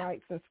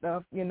copyrights and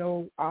stuff, you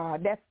know,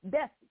 that's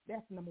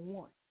number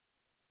one.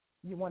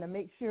 You want to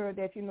make sure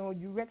that, you know,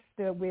 you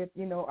register with,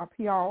 you know, a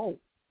PRO.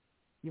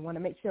 You want to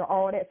make sure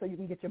all that so you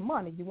can get your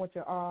money. You want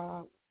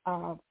your,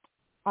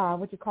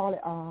 what you call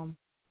it,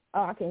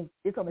 I can't,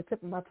 it's on the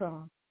tip of my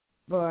tongue.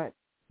 But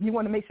you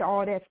want to make sure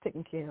all that's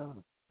taken care of.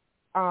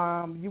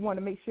 You want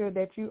to make sure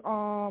that you,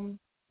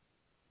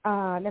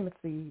 let me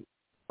see,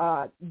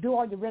 do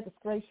all your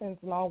registrations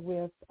along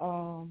with,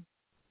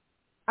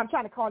 I'm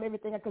trying to call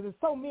everything because there's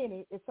so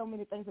many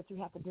things that you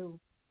have to do.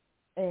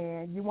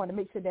 And you want to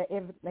make sure that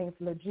everything's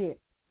legit.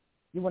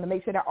 You want to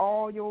make sure that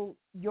all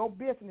your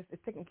business is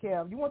taken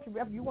care of. You want your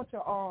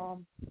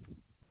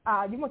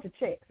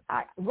checks,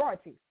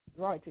 royalties.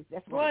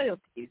 That's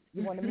royalties.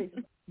 You want to make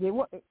you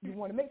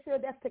want to make sure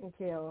that's taken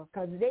care of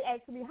because they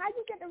ask me, how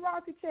you get the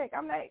royalty check?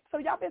 I'm like, so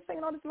y'all been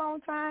singing all this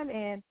long time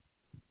and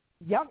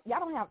y'all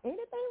don't have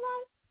anything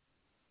right?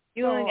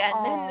 You ain't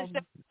got nothing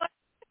to show.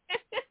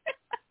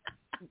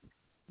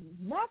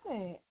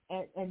 Nothing.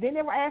 And then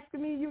they were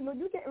asking me, you know,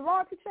 you getting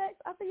royalty checks?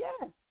 I said,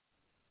 yeah.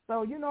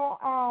 So, you know,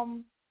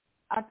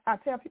 I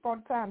tell people all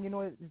the time, you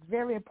know, it's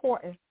very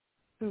important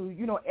to,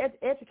 you know,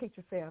 educate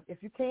yourself.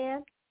 If you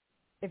can,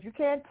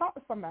 talk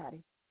to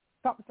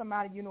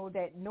somebody, you know,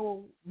 that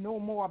know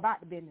more about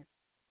the business.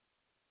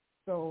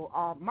 So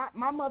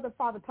my mother and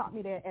father taught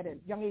me that at a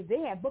young age. They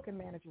had booking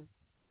managers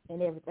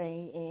and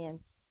everything. And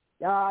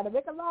to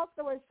make a long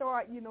story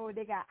short, you know,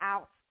 they got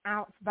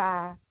outs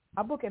by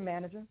a booking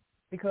manager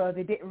because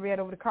they didn't read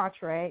over the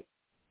contract,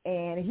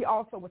 and he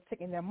also was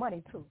taking their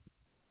money too.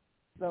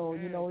 So,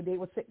 you know, they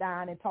would sit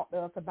down and talk to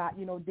us about,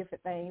 you know,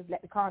 different things,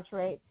 let the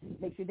contract,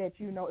 make sure that,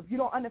 you know, if you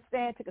don't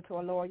understand, take it to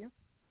a lawyer,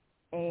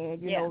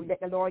 and, you know,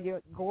 let the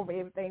lawyer go over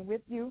everything with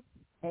you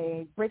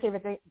and break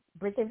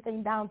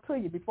everything down to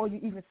you before you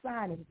even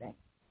sign anything.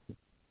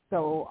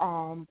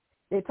 So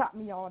they taught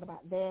me all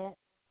about that.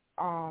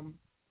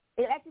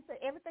 It actually said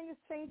everything is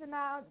changing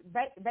now.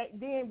 Back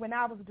then when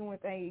I was doing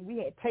things, we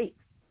had tapes.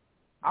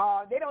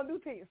 They don't do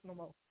tapes no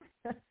more.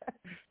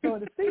 So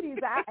the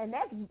CDs out, and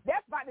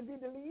that's about to be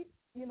deleted,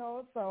 you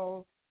know.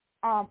 So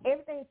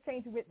everything's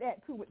changing with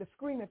that too, with the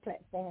streaming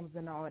platforms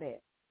and all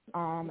that. A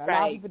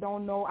lot of people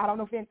don't know. I don't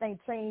know if anything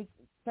changed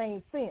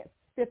since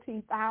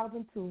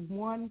 15,000 to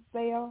one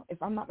sale,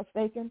 if I'm not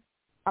mistaken.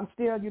 I'm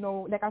still, you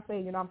know, like I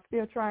say, you know, I'm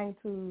still trying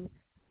to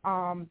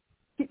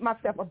keep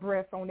myself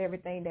abreast on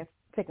everything that's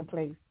taking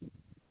place.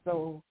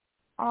 So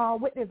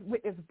with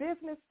this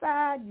business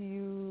side,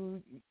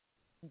 you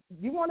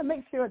want to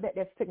make sure that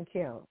that's taken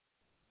care of.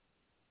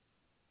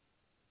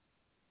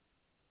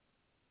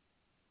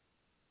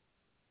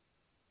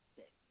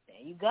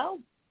 There you go.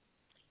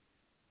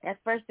 That's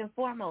first and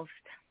foremost.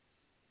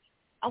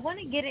 I want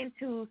to get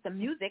into some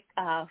music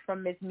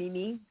from Miss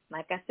Mimi.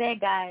 Like I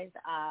said, guys,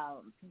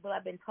 people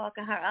have been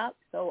talking her up,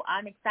 so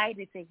I'm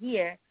excited to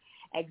hear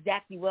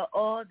exactly what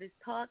all this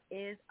talk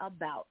is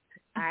about.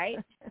 All right?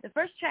 The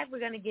first track we're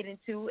going to get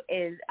into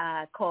is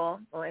called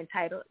or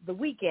entitled The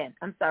Weeknd.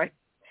 I'm sorry.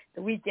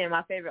 The Weeknd,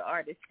 my favorite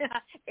artist.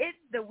 It's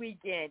The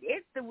Weeknd.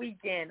 It's The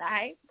Weeknd, all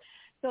right?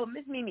 So,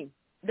 Miss Mimi,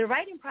 the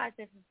writing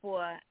process is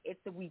for It's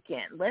The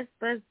Weeknd. Let's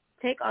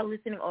take our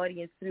listening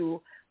audience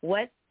through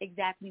what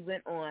exactly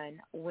went on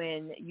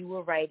when you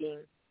were writing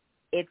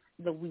It's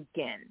The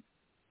Weeknd.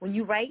 When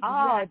you write, you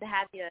have to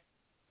have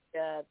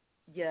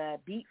your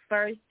beat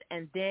first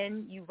and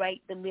then you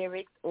write the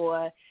lyrics,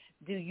 or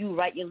do you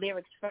write your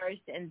lyrics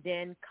first and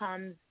then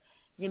comes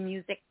your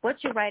music?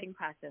 What's your writing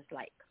process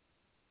like?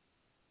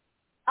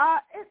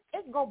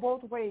 It go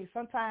both ways.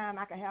 Sometimes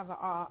I can have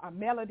a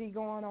melody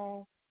going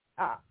on.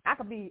 I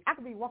could be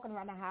walking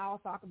around the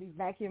house, or I could be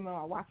vacuuming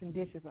or washing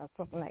dishes or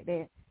something like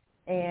that,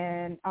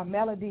 and a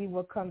melody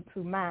will come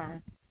to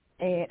mind,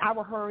 and I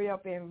will hurry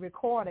up and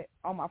record it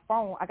on my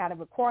phone. I got a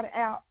recorder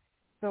out,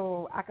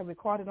 so I can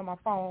record it on my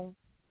phone,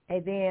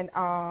 and then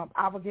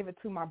I will give it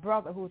to my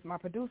brother, who's my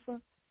producer,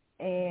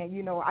 and,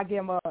 you know, I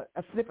give him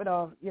a snippet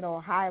of, you know,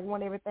 how I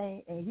want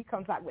everything, and he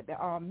comes out with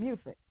the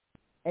music.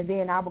 And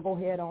then I will go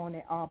ahead on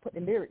and put the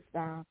lyrics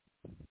down.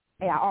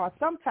 And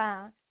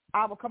sometimes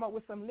I will come up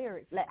with some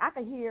lyrics. Like I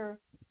can hear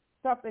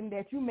something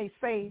that you may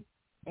say,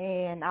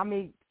 and I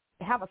may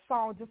have a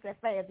song just that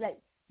fast. Like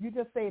you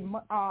just say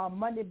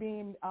Monday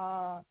being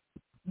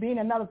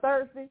another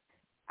Thursday.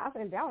 I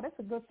say, oh, that's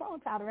a good song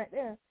title right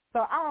there.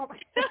 So I'm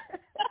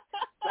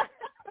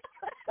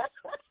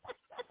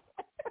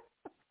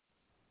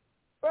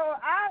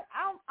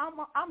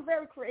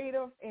very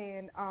creative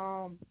and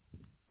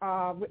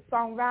with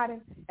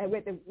songwriting, and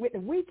with the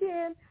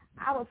Weeknd,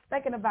 I was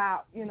thinking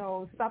about, you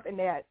know, something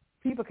that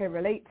people can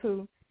relate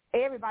to.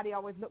 Everybody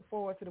always look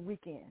forward to the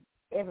weekend.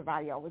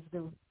 Everybody always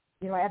do.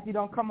 You know, after you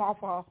don't come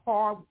off a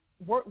hard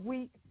work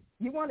week,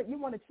 you want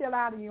to chill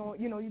out, and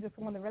you just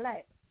want to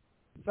relax.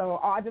 So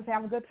I just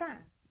have a good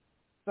time.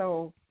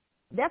 So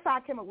that's how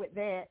I came up with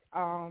that.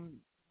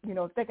 You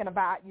know, thinking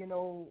about, you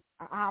know,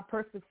 how a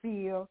person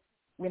feel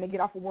when they get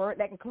off of work,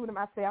 that including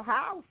myself,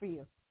 how I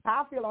feel.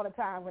 How I feel all the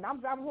time. When I'm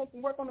driving home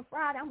from work on a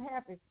Friday, I'm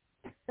happy.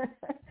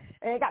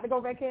 And I got to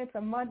go back in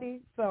to Monday.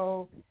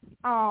 So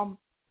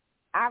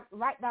I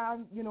write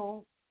down, you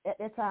know, at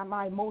that time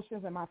my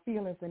emotions and my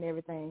feelings and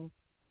everything.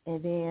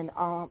 and then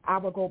I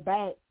will go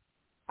back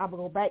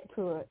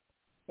to it,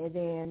 and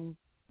then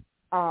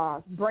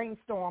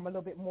brainstorm a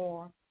little bit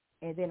more,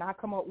 and then I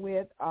come up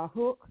with a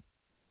hook,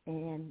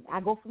 and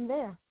I go from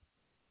there.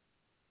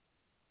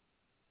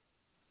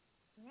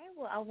 All right,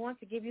 well, I want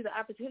to give you the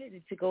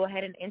opportunity to go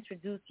ahead and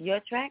introduce your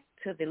track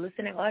to the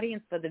listening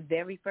audience for the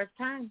very first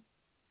time.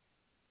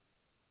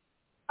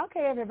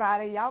 Okay,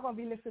 everybody, y'all going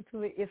to be listening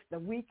to it. It's The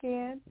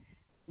Weekend,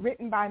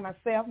 written by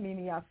myself,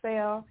 Mimi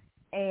Yacel,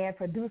 and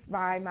produced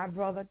by my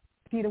brother,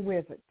 Peter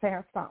Wizard,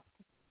 Terrence Thompson.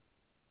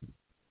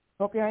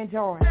 Hope you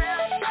enjoy.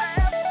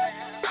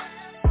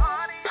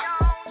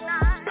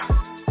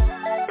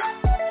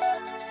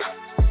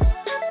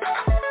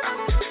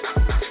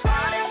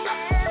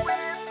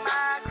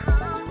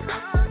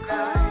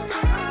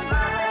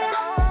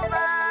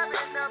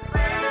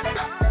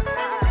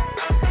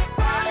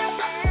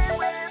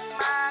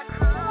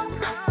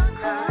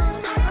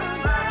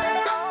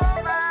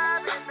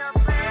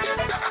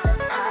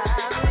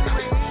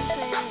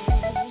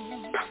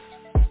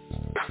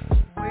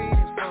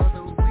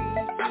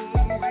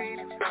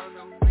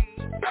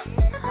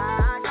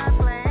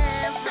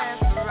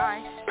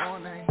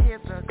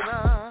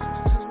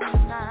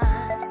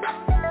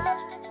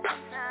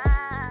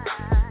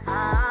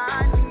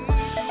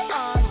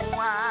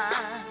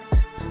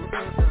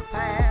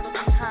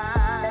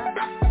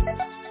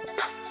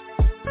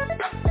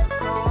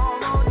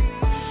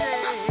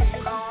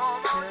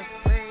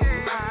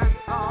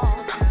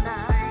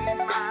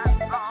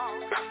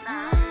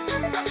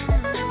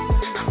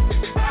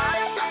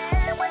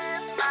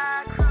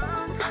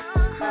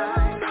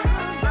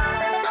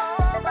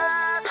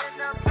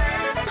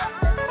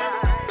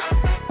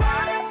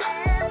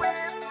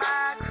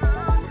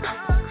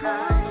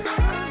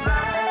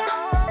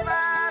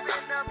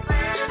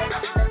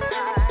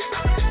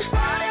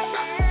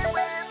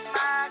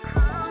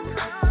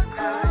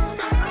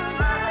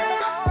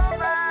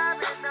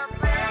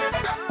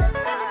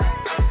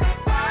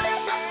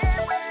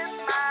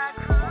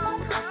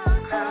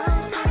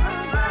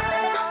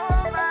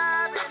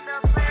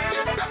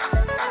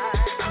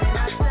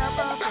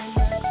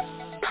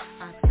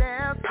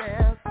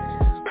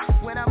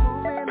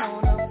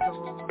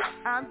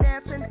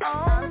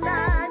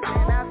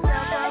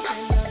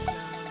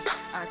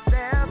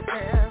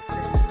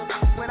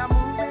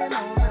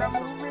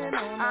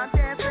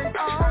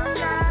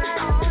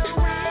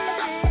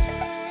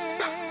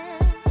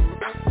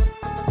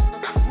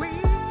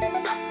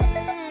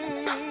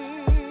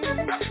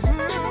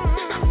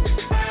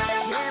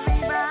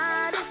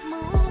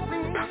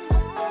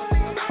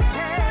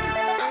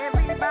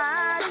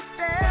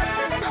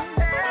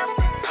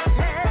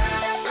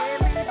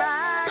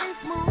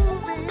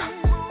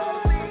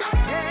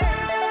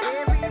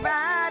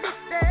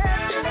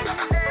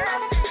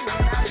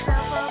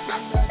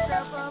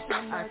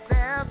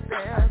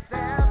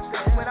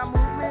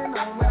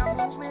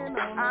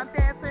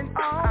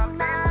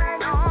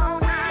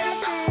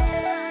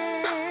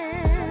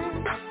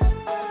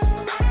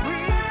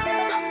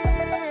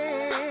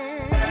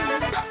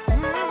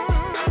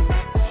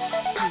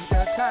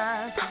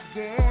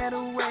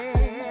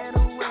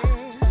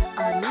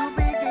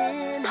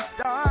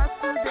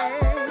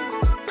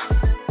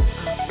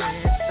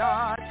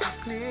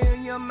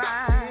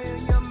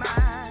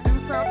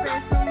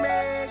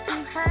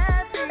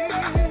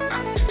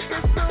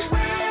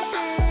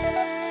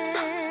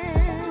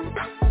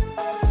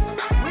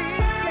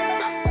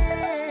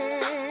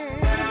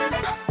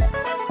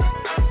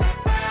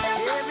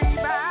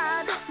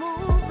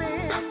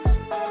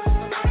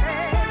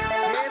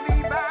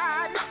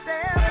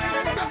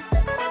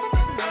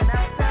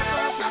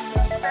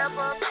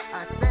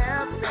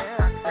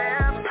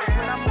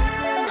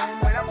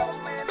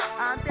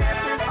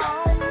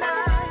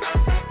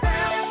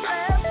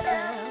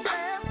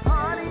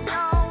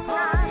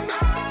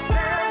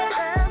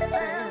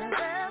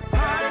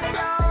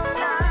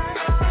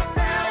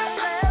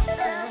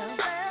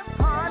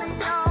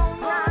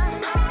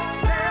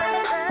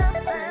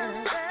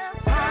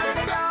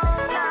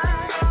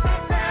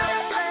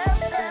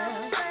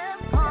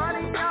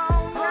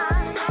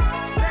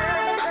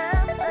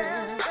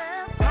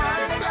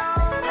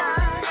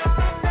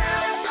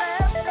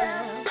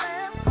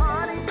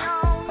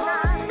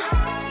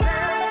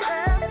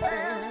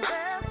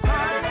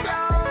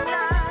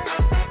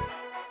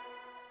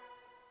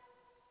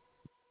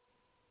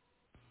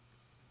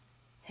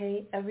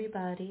 Hey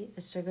everybody,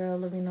 it's your girl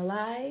Lavina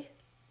Lai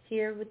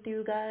here with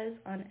you guys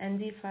on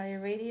Indie Fire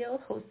Radio,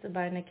 hosted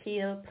by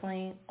Nakia,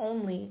 playing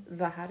only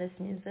the hottest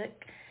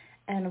music,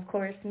 and of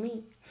course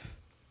me.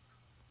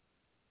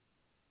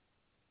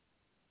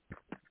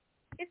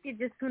 If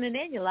you're just tuning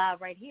in, you're live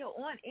right here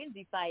on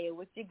Indie Fire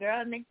with your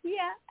girl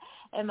Nakia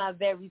and my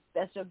very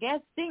special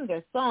guest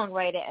singer,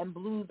 songwriter, and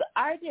blues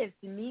artist,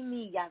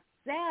 Mimi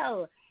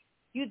Yacel.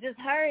 You just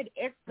heard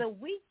It's the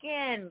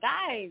Weekend.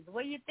 Guys,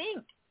 what do you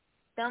think?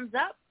 Thumbs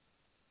up?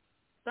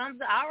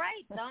 Thumbs up. All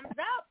right, thumbs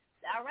up.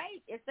 All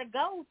right, it's a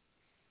go.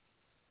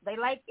 They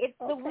like It's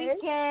the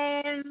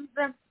Weekend.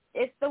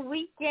 It's the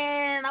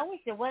weekend. I wish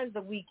it was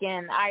the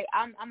weekend.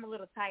 I'm a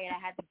little tired. I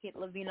had to get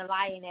Lavina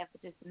Lie in there for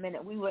just a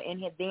minute. We were in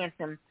here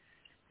dancing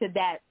to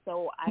that,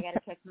 so I got to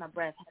catch my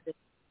breath. I had to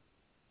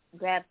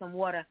grab some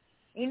water.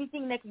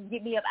 Anything that can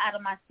get me up out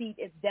of my seat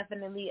is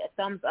definitely a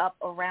thumbs up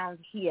around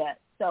here.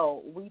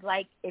 So we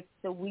like It's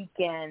the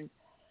Weekend.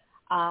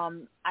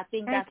 I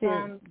think that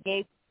song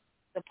gave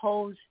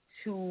supposed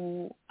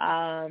to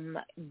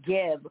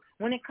give.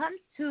 When it comes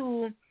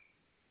to,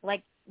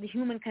 like, the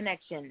human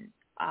connection,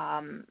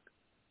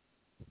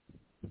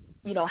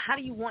 you know, how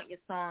do you want your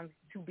songs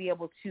to be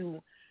able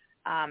to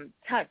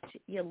touch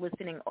your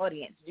listening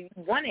audience? Do you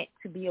want it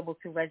to be able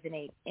to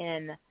resonate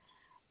in,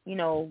 you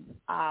know,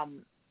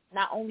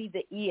 not only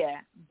the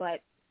ear,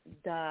 but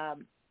the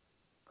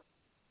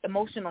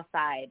emotional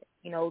side,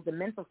 you know, the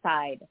mental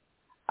side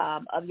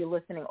of your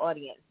listening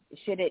audience?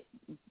 Should it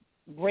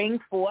bring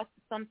forth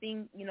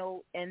something, you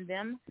know, in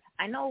them?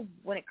 I know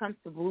when it comes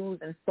to blues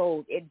and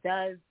soul, it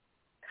does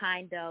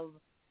kind of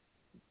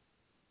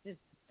just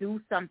do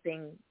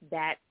something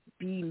that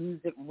B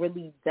music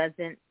really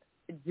doesn't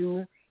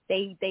do.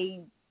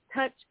 They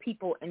touch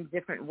people in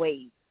different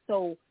ways.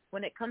 So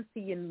when it comes to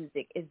your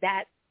music, is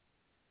that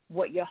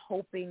what you're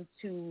hoping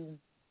to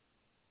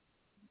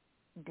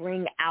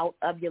bring out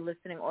of your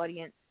listening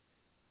audience?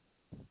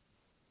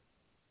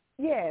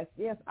 Yes,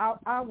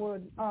 I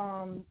would.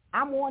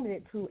 I wanted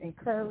it to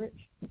encourage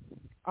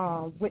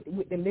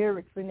with the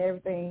lyrics and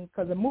everything,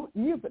 because the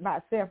music by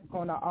itself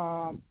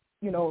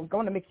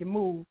gonna make you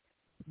move.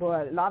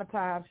 But a lot of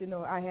times, you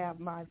know, I have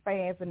my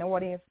fans and the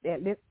audience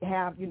that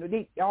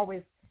they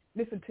always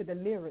listen to the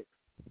lyrics,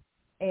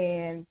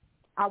 and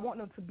I want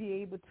them to be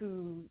able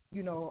to,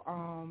 you know,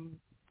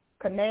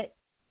 connect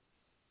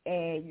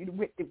and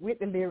with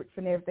the lyrics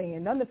and everything,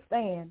 and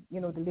understand, you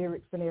know, the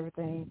lyrics and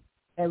everything,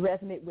 and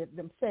resonate with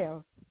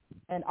themselves.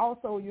 And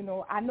also, you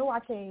know I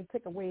can't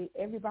take away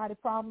everybody's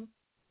problems,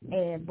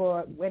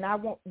 but what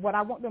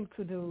I want them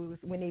to do is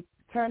when they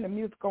turn the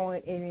music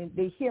on and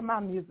they hear my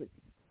music,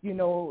 you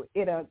know,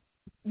 it'll,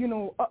 you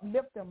know,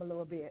 uplift them a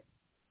little bit.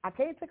 I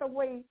can't take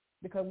away,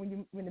 because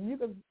when the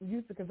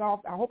music is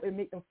off, I hope it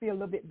make them feel a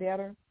little bit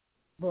better.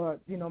 But,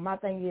 you know, my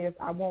thing is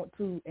I want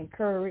to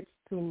encourage,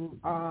 to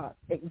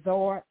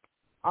exhort,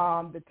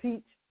 to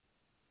teach,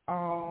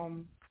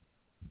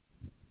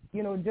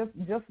 you know, just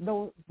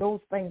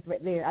those things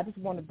right there. I just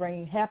want to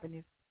bring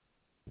happiness.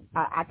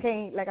 I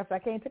can't, like I said, I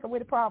can't take away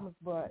the problems,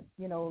 but,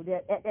 you know,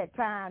 that at that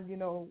time, you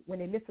know, when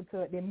they listen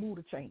to it, their mood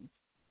will change.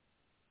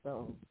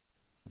 So.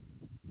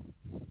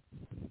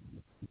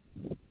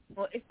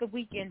 Well, It's the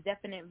Weekend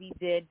definitely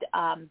did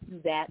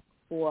do that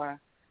for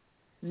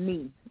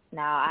me.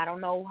 Now, I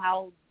don't know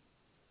how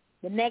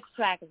the next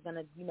track is going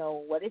to, you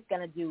know, what it's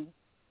going to do.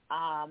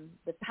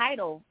 The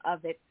title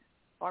of it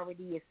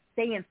already is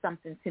saying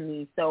something to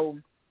me, so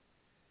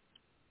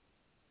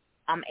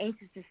I'm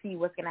anxious to see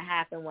what's going to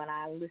happen when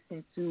I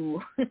listen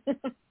to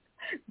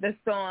the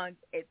song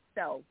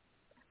itself.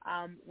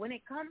 When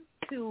it comes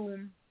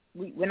to,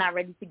 we're not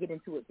ready to get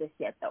into it just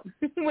yet, though.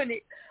 when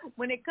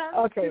it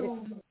comes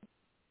to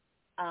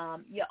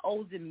your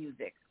older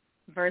music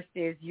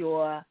versus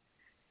your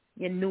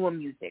newer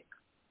music,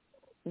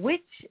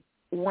 which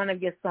one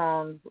of your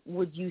songs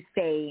would you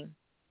say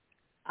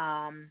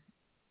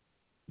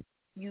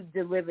you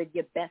delivered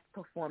your best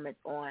performance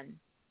on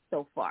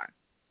so far,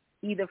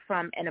 either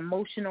from an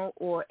emotional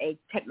or a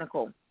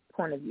technical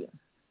point of view?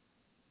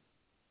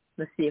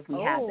 Let's see if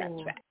we have that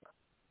track.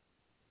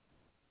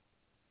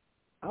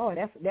 Oh,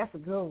 that's a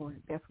good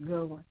one. That's a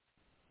good one.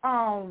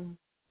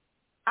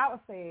 I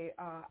would say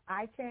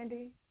Eye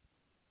Candy.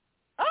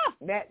 Oh,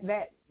 that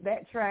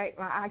track,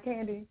 my Eye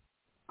Candy.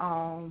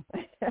 How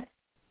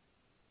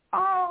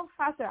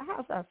should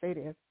I say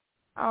this?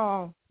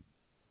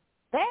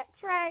 That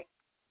track,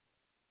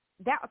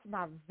 that was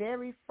my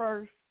very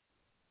first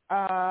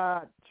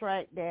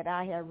track that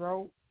I had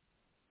wrote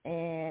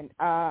and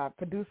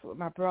produced with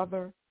my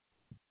brother,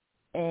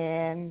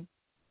 and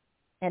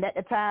at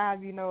the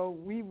time, you know,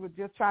 we were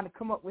just trying to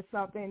come up with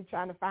something,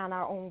 trying to find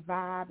our own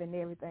vibe and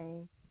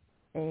everything,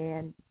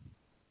 and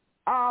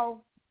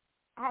how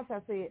should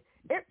I say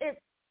it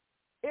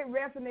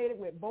resonated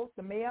with both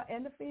the male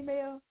and the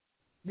female,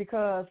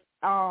 because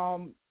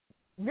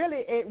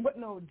really it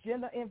wasn't no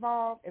gender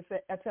involved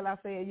until I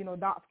said, you know,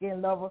 dark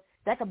skinned lover.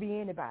 That could be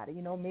anybody,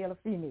 you know, male or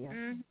female.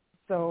 Mm-hmm.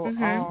 So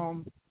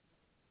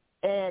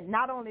and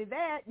not only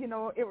that, you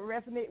know, it would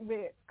resonate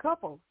with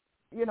couples,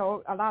 you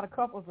know, a lot of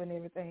couples and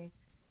everything.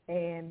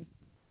 And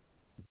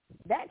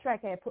that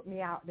track had put me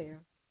out there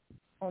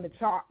on the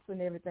charts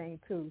and everything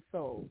too.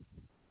 So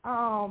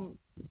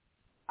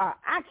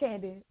Eye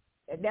Candy,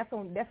 that's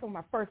on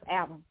my first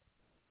album.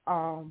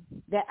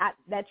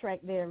 That track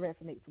there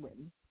resonates with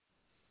me.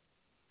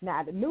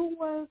 Now the new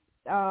ones,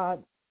 the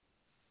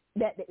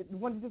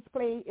one that just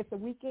played, It's the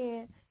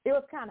Weekend, it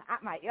was kind of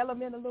out my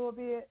element a little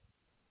bit,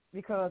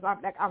 because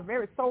I'm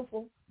very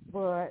soulful,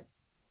 but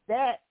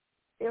that,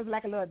 it was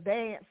like a little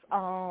dance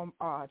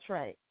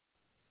track,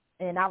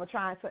 and I was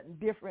trying something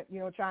different, you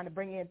know, trying to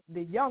bring in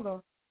the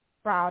younger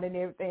proud and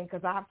everything,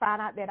 because I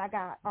found out that I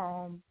got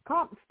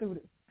college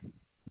students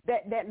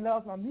that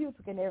love my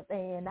music and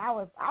everything, and I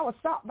was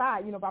shocked by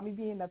it, by me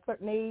being a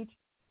certain age,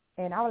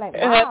 and I was like,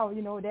 wow,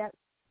 that.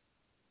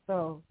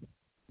 So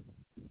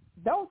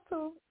those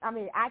two,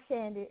 Eye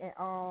Candy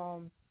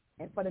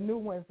and for the new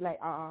ones, like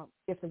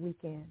It's a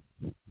Weekend.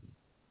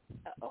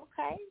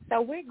 Okay,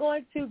 so we're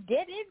going to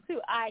get into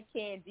Eye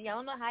Candy. I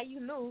don't know how you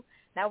knew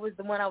that was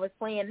the one I was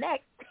playing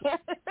next, but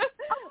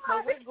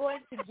we're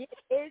going to get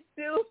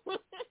into.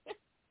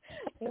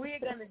 We're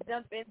going to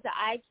jump into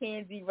Eye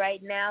Candy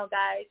right now,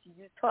 guys. You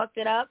just talked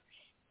it up.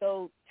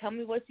 So tell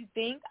me what you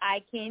think.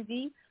 Eye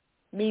Candy,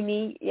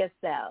 Mimi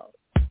yourself.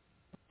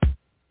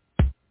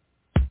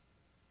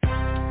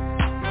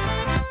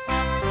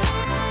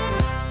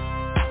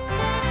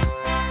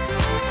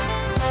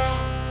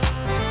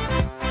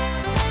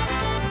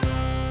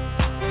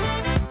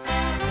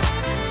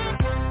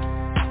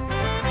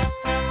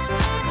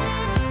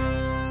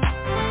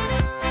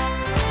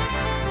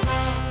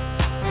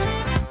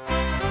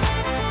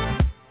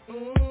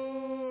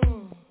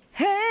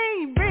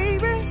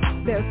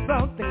 There's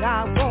something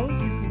I want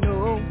you to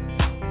know.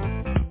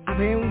 I've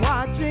been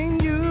watching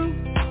you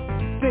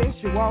since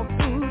you walked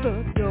through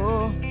the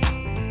door.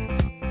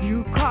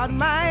 You caught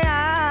my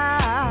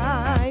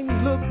eye,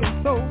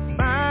 looking so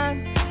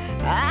fine.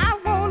 I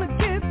wanna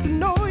get to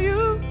know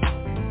you,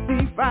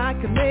 see if I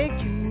can make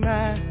you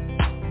mine.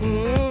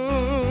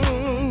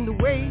 The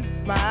way you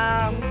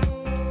smile,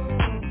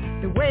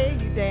 the way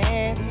you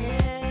dance,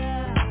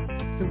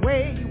 the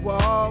way you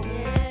walk.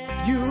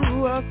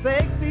 You a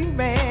sexy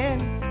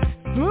man.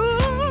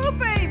 Ooh,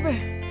 baby,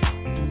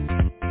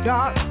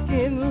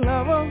 dark-skinned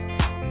lover,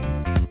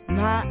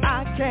 my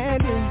eye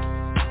candy,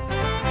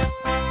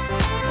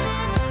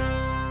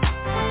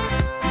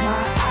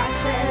 my eye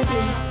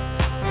candy.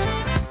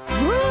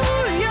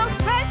 Ooh, you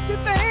sexy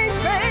thing,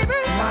 baby,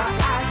 my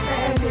eye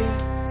candy,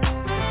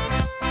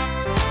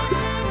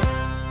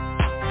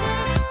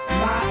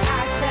 my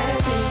eye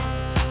candy.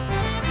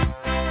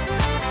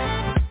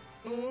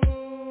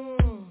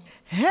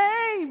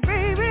 Hey,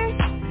 baby,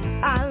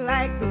 I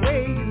like the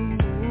way you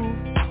move.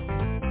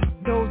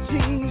 Those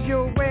jeans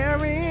you're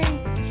wearing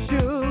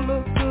sure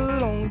look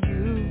good on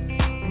you.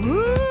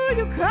 Ooh,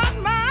 you caught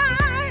my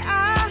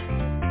eye,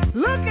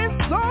 looking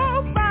so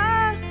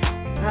fine.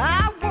 I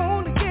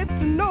wanna get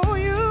to know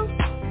you,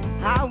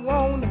 I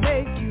wanna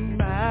make you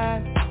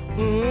mine.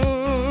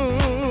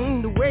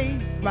 The way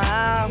you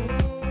smile,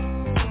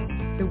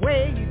 the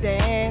way you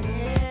dance,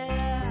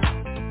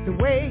 the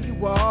way you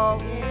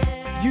walk.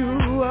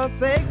 You a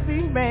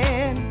sexy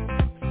man.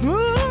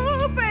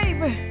 Ooh,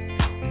 baby,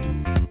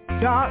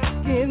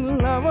 dark-skinned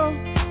lover,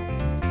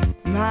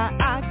 my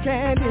eye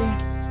candy.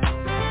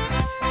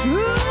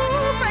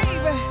 Ooh,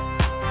 baby,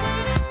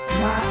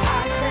 my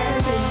eye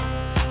candy.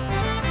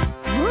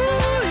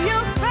 Ooh, you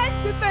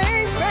sexy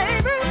thing,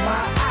 baby,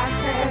 my eye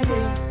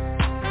candy.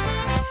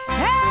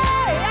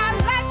 Hey, I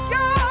like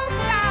your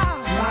style,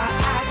 my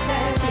eye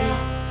candy.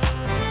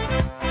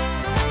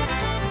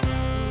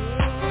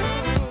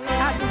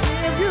 I can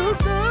give you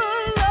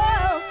good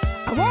love.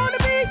 I wanna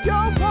be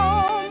your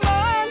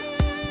woman.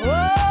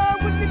 Oh,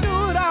 we can do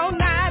it all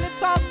night and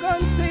talk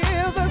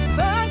until the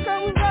sun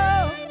comes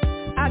up.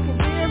 I can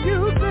give you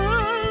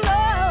good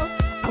love.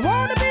 I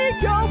wanna be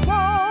your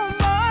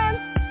woman.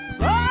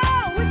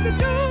 Oh, we can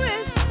do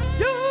it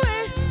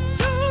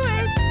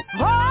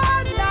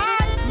all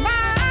night, my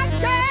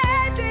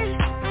candy.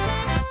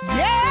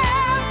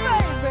 Yeah,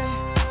 baby,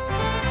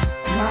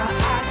 my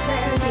eye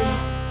candy.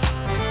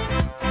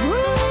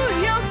 Ooh,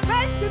 you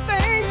sexy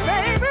thing,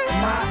 baby,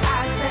 my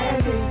eye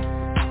candy.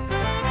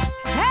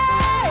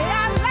 Hey,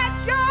 I like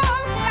your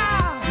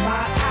style,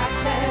 my eye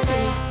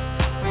candy.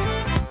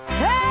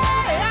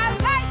 Hey, I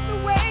like the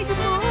way you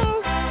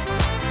move,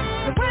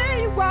 the way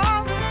you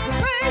walk, the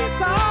way you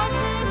talk,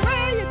 the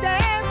way you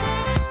dance.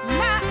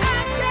 My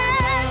eye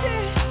candy,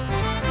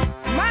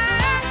 my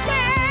eye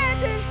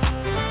candy,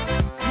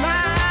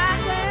 my eye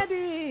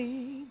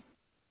candy.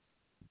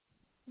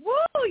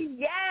 Woo,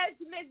 yes,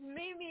 Miss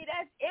Mimi,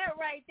 that's it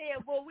right there.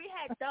 Boy, we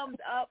had thumbs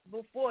up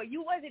before.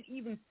 You wasn't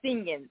even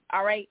singing,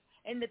 all right?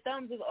 And the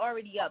thumbs was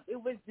already up. It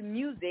was the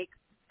music.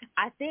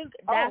 I think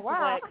that's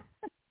what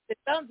the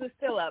thumbs were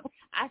still up.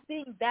 I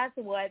think that's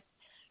what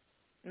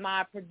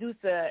my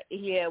producer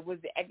here was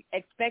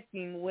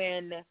expecting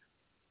when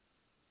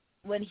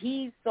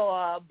he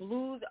saw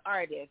blues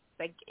artists.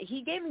 Like,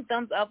 he gave me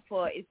thumbs up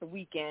for It's the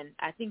Weekend.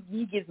 I think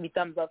he gives me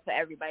thumbs up for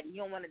everybody. He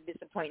don't want to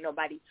disappoint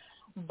nobody.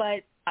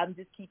 But I'm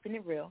just keeping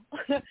it real.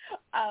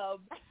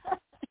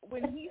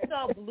 When he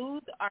saw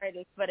blues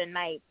artists for the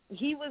night,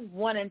 he was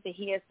wanting to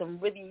hear some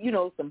really,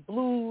 some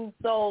blues,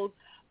 souls.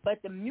 But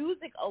the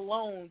music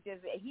alone, I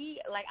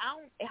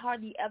don't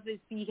hardly ever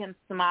see him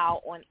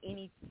smile on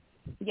any.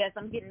 Yes,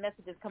 I'm getting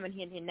messages coming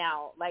in here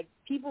now. Like,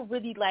 people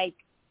really like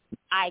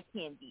Eye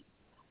Candy.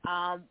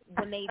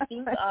 When they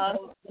think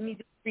of,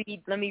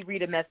 let me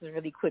read a message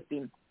really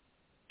quickly.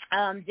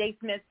 Jay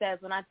Smith says,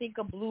 when I think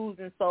of blues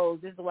and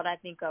souls, this is what I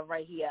think of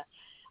right here.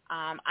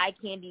 Eye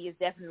Candy is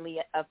definitely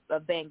a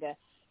banger.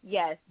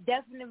 Yes,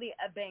 definitely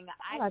a banger.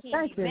 I can't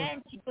thank you.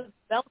 man, she was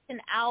belting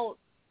out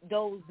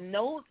those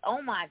notes.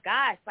 Oh my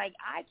gosh. Like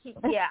I can't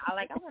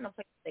I want to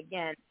play it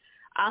again.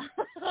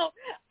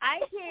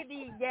 Eye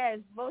Candy, yes,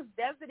 most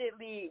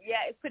definitely.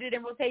 Yeah, put it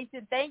in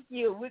rotation. Thank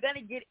you. We're going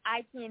to get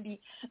Eye Candy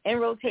in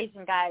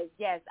rotation, guys.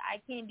 Yes, Eye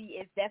Candy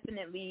is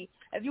definitely,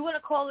 if you want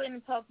to call in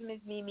and talk to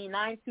Miss Mimi,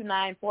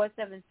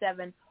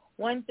 929-477-1320.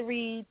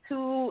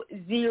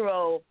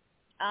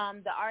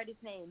 The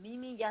artist name,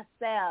 Mimi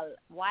Yassel,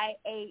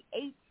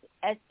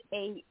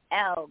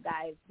 Yahsal,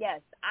 guys.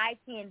 Yes, Eye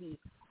Candy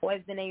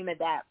was the name of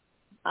that.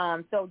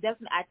 So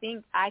definitely, I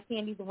think Eye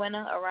Candy's the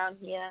winner around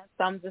here.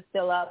 Thumbs are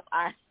still up.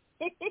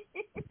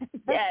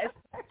 Yes,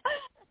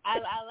 I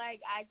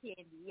like Eye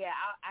Candy. Yeah,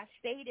 I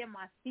stayed in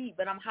my seat,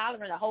 but I'm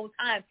hollering the whole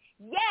time.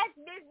 Yes,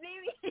 Miss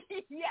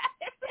Mimi. Yes.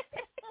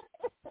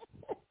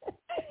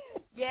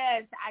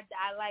 Yes,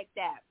 I like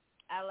that.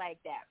 I like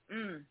that.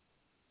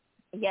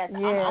 Yes,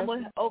 I'm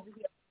over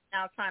here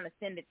now trying to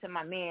send it to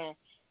my man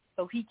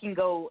so he can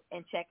go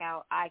and check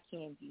out Eye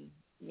Candy.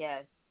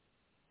 Yes.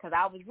 Because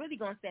I was really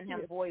going to send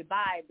him Boy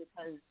Bye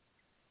because,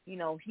 you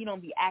know, he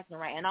don't be acting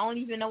right. And I don't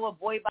even know what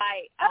Boy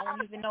Bye, I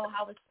don't even know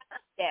how it's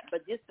that.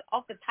 But just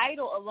off the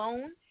title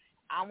alone,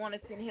 I want to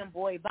send him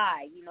Boy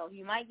Bye. You know,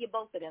 he might get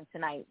both of them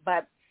tonight.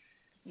 But,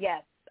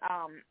 yes,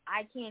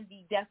 Eye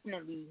Candy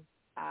definitely,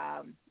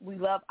 we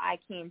love Eye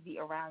Candy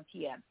around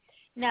here.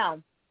 Now,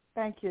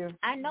 thank you.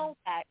 I know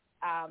that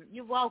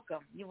you're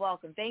welcome. You're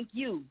welcome. Thank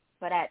you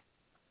for that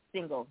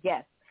single.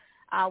 Yes.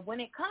 When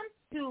it comes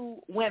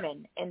to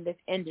women in this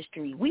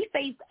industry, we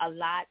face a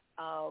lot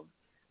of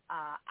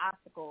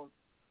obstacles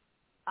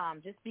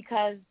just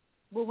because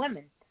we're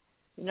women.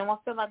 You know, I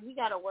feel like we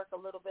got to work a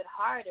little bit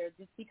harder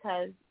just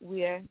because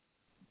we're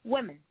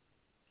women.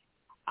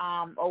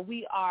 Or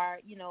we are,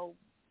 you know,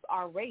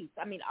 our race,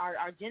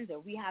 our gender.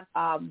 We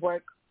have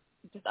work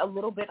just a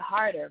little bit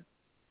harder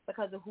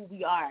because of who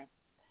we are.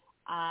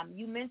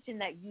 You mentioned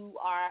that you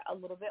are a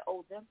little bit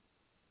older.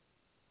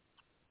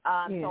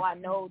 So I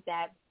know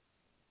that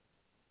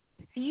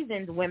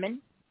seasoned women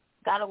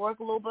got to work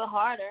a little bit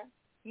harder,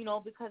 you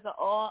know, because of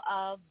all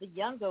of the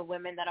younger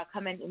women that are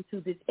coming into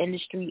this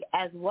industry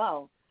as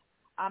well.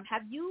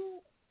 Have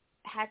you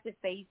had to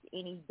face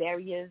any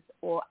barriers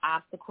or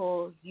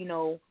obstacles, you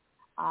know,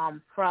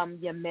 from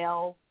your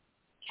male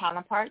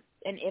counterparts?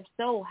 And if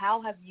so,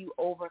 how have you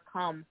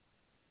overcome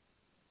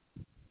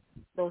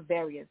those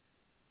barriers?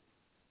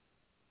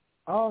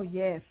 Oh,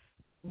 yes.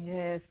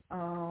 Yes.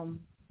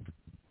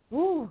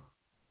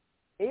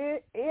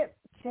 It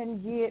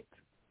can get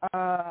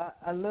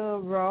a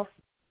little rough.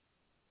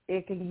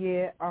 It can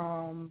get,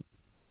 how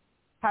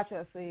should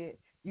I say it?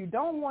 You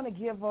don't want to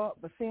give up,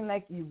 but seem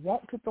like you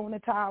want to throw in the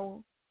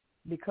towel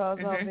because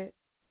of it.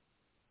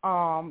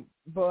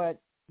 But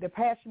the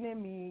passion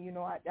in me, you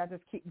know, I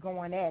just keep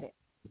going at it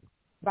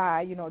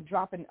by, you know,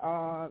 dropping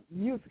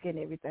music and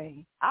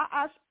everything.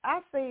 I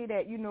say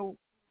that, you know,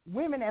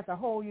 women as a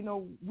whole, you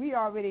know, we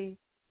already,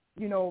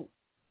 you know,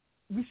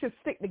 we should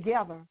stick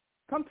together,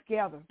 come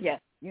together. Yes.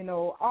 You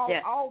know,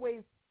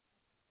 always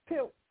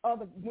tilt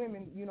other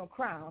women, you know,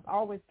 crowns.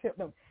 Always tilt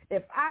them.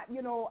 If I'm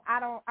not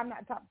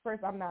the type of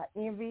person, I'm not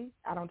envy.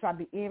 I don't try to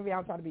be envy. I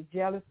don't try to be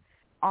jealous.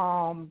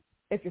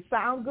 If you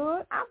sound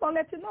good, I'm going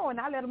to let you know. And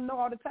I let them know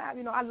all the time,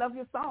 you know, I love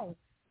your song.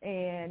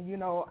 And, you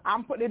know,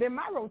 I'm putting it in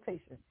my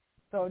rotation.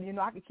 So, you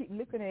know, I can keep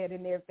looking at it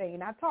and everything.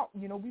 And I talk,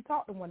 you know, we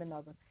talk to one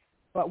another.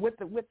 But with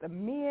the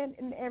men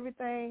and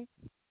everything,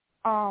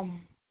 how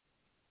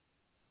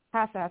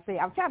should I say?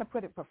 I'm trying to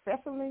put it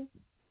professionally,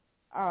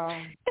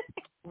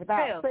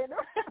 without saying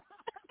it.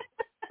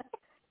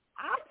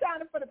 I'm trying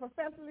to put it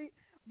professionally,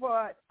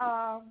 but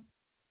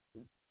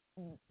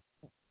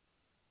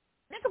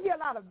there could be a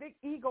lot of big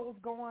egos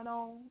going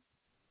on,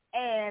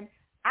 and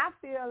I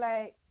feel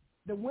like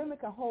the women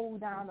can hold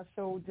down a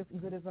show just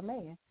as good as a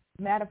man.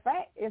 Matter of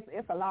fact,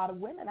 it's a lot of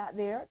women out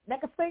there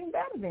that can sing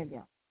better than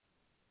them.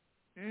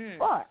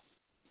 But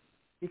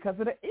because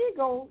of the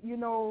ego, you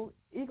know,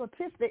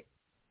 egotistic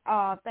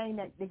thing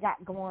that they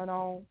got going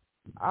on,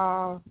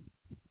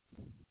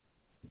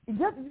 you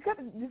just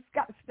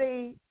got to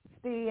stay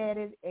at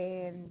it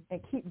and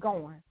keep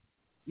going.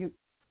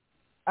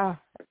 I'm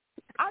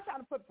trying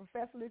to put it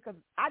professionally because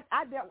I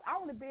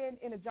only been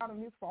in the genre of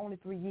music for only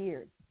 3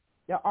 years.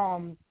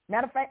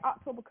 Matter of fact,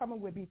 October coming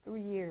will be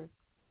 3 years,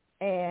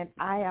 and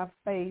I have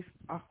faced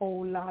a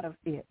whole lot of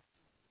it.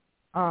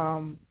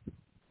 I'm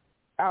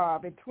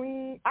gonna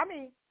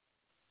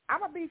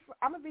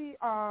be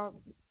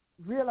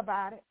real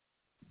about it.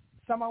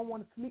 Someone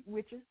want to sleep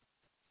with you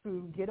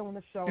to get on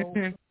the show,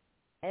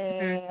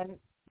 and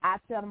I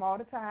tell them all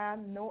the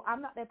time, no,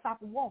 I'm not that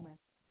type of woman.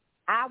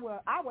 I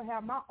will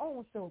have my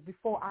own show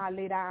before I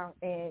lay down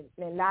and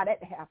allow that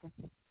to happen.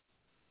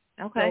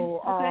 Okay.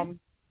 So,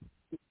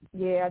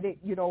 yeah, they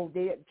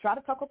try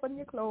to tuck up on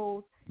your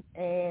clothes,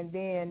 and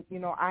then, you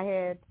know, I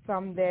had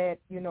some that,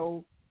 you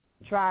know,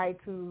 try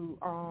to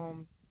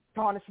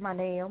tarnish my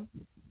name,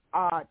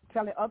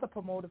 telling other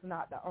promoters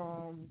not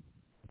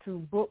to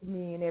book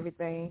me and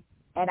everything.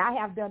 And I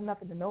have done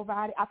nothing to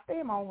nobody. I stay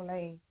in my own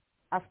lane.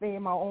 I stay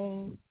in my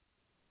own,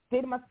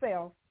 stay to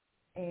myself,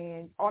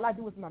 and all I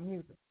do is my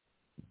music.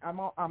 I'm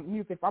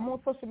music. If I'm on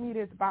social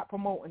media, it's about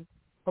promote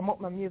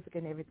my music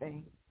and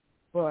everything.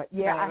 But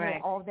yeah, I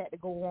had all that to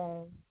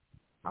go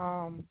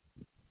on.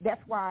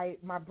 That's why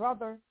my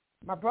brother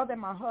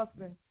and my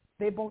husband,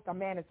 they both are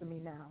managing me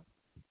now.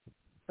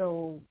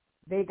 So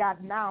they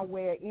got now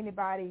where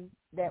anybody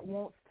that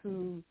wants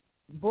to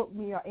book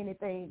me or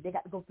anything, they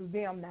got to go through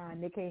them now,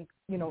 and they can't,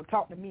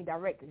 talk to me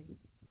directly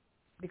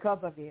because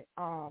of it.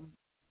 I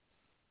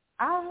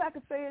like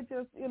to say it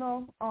just,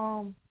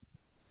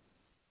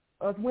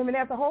 us women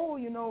as a whole,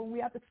 we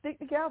have to stick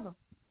together.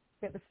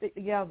 We have to stick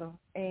together.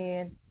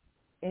 And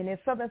in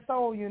Southern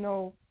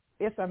Soul,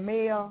 it's a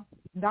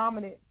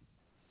male-dominant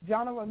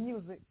genre of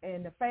music,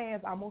 and the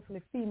fans are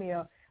mostly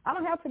female. I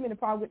don't have too many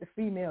problems with the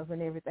females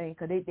and everything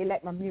because they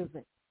like my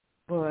music.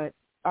 But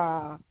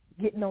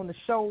getting on the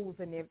shows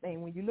and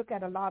everything, when you look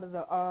at a lot of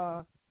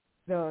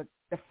the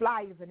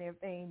flyers and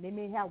everything, they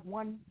may have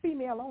one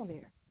female on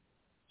there.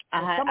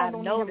 I've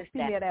noticed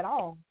that. Female at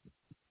all.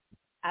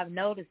 I've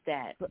noticed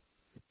that.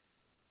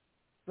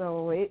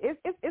 So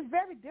it's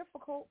very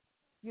difficult,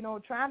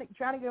 trying to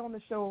get on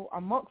the show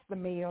amongst the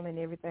male and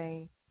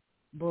everything.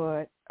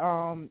 But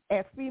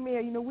as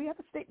female, we have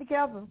to stick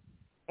together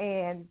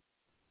and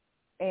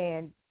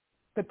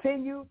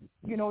continue,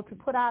 to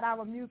put out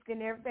our music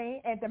and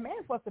everything, and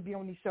demand for us to be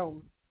on these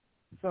shows.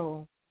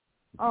 So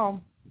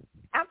I'm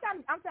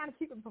trying to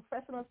keep it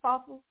professional as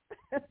possible.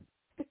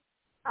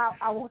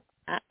 I want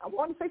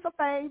to say some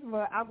things,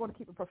 but I'm going to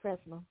keep it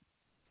professional.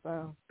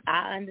 So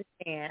I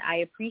understand. I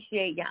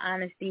appreciate your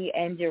honesty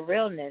and your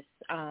realness.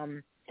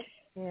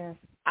 Yes.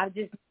 I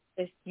just,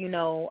 the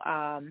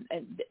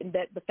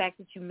fact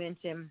that you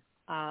mentioned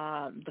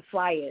the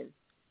flyers,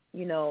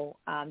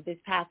 this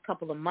past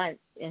couple of months,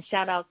 and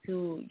shout out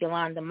to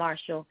Yolanda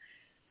Marshall.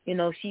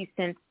 She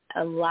sent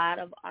a lot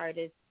of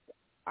artists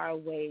our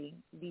way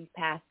these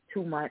past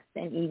 2 months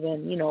and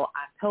even,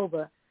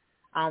 October,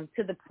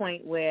 to the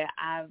point where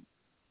I've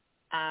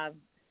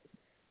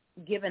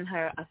given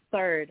her a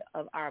third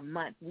of our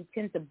month. We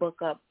tend to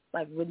book up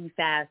like really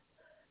fast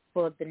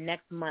for the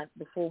next month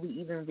before we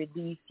even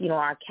release,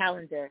 our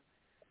calendar.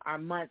 Our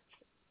month,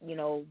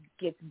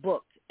 gets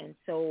booked. And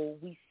so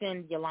we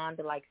send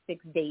Yolanda like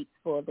 6 dates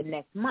for the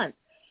next month.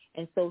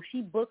 And so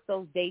she books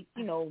those dates,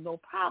 no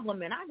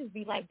problem. And I just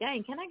be like,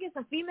 dang, can I get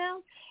some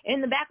females?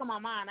 In the back of my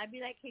mind, I'd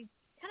be like, hey,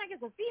 can I get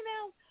some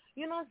females?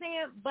 You know what I'm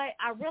saying? But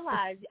I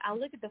realize, I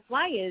look at the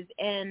flyers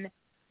and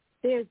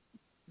there's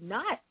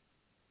not,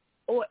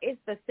 or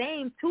it's the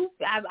same two.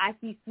 I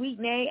see Sweet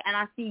Nay and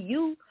I see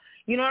you.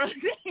 You know what I'm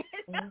saying?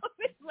 So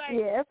it's like,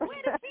 yes.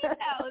 Where the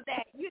females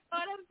at? You know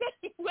what I'm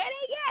saying? Where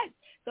they at?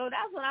 So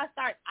that's when I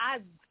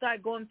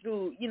start going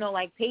through,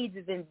 like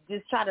pages and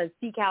just try to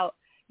seek out,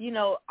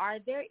 are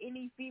there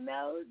any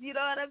females? You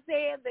know what I'm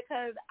saying?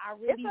 Because I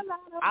really,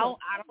 I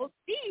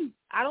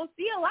don't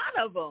see a lot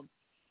of them.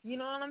 You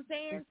know what I'm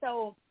saying?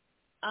 So,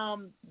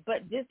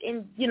 but just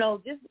in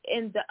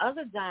the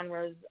other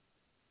genres,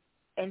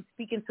 and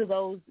speaking to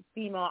those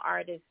female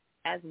artists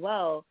as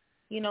well,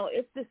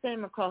 it's the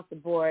same across the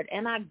board.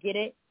 And I get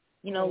it.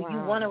 You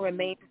want to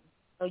remain,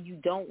 you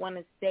don't want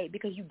to stay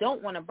because you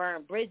don't want to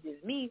burn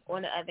bridges. Me,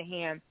 on the other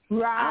hand,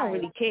 I don't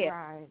really care.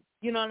 Right.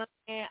 You know what I'm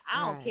saying?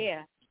 I don't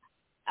care.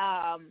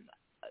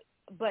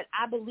 But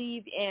I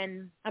believe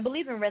in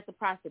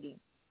reciprocity.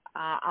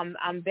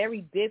 I'm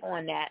very big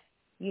on that.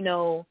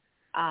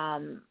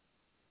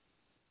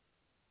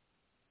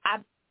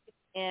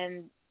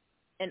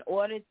 In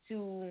order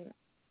to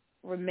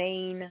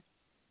remain,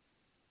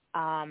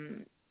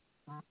 I'm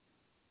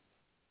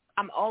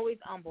always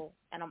humble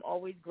and I'm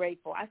always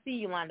grateful. I see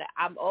you, Yolanda.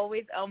 I'm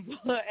always humble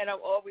and I'm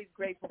always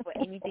grateful for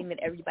anything that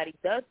everybody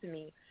does to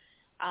me.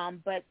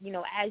 But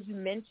as you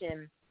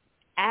mentioned,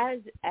 as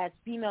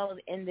females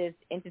in this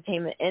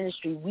entertainment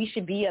industry, we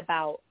should be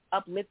about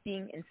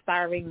uplifting,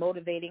 inspiring,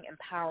 motivating,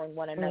 empowering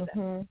one another.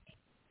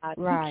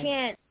 Mm-hmm. Right. You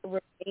can't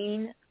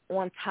remain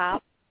on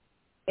top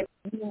if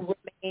you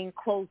remain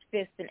closed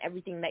fist in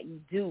everything that you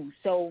do.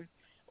 So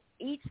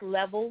each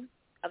level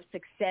of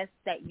success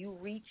that you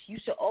reach, you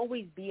should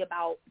always be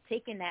about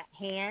taking that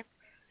hand.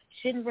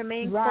 Shouldn't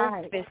remain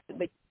closed fist,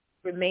 but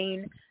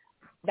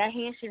that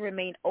hand should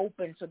remain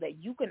open so that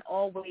you can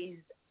always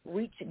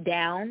reach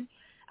down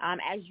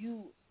as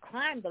you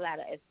climb the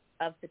ladder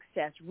of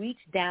success. Reach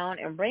down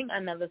and bring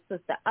another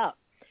sister up.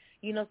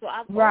 So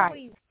I've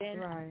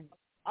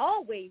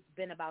always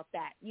been about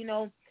that.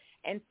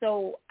 And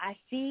so I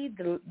see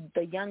the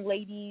young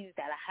ladies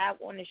that I have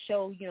on the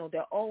show.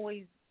 They're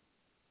always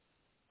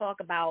talk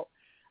about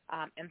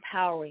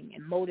empowering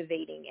and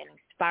motivating and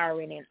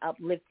inspiring and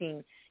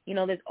uplifting.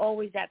 There's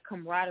always that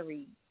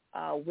camaraderie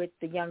with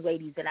the young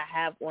ladies that I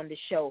have on the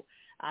show.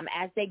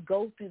 As they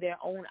go through their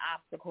own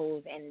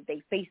obstacles and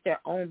they face their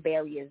own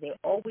barriers, they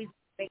always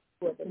make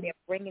sure that they're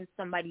bringing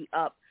somebody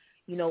up,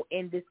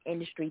 in this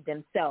industry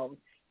themselves.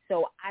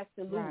 So I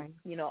salute,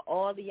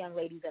 all the young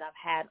ladies that I've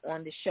had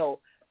on the show,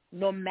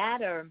 no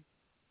matter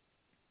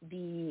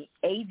the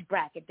age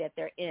bracket that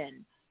they're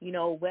in,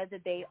 whether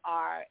they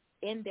are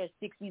in their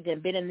 60s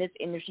and been in this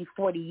industry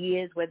 40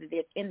 years, whether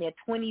they're in their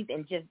 20s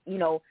and just, you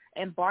know,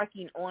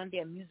 embarking on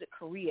their music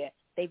career,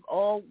 they've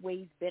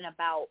always been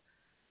about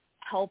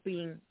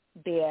helping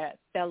their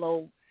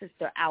fellow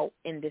sister out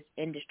in this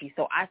industry.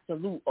 So I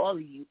salute all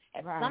of you.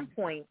 At some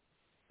point,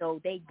 so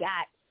they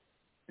got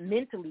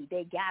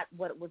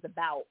what it was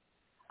about.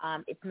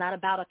 It's not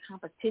about a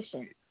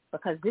competition,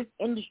 because this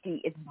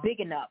industry is big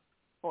enough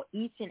for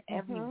each and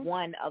every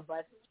one of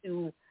us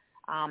to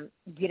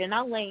get in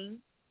our lane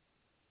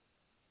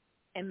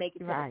and make it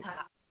to the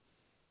top.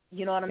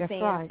 You know what I'm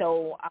saying? Right.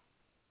 So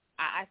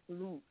I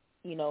salute,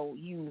 you know,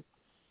 you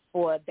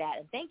for that.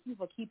 And thank you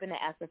for keeping it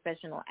as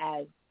professional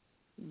as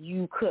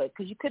you could,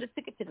 because you could have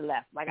took it to the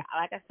left. Like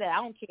I said, I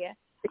don't care.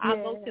 I'll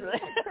go to the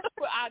left.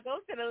 I'll go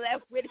to the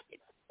left with it.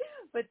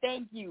 But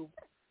thank you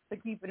for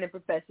keeping it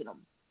professional.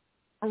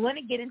 I want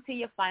to get into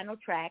your final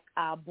track,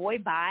 Boy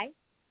Bye.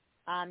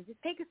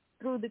 Just take us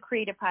through the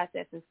creative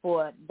processes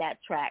for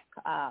that track,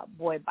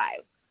 Boy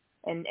Bye,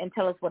 and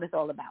tell us what it's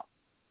all about.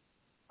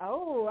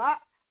 Oh,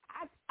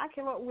 I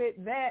came up with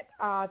that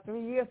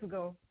 3 years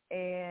ago,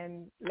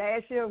 and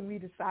last year we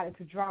decided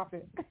to drop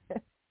it,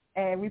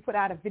 and we put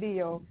out a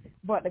video.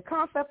 But the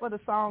concept of the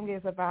song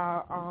is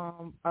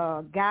about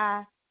a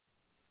guy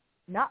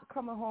not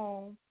coming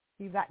home.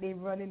 He's out there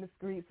running the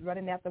streets,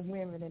 running after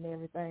women and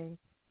everything.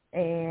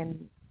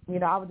 And, you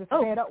know, I was just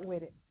fed up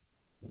with it.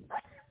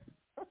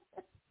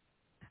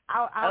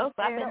 I was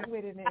fed up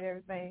with it and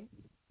everything.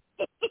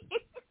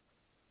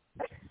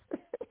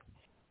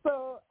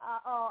 So,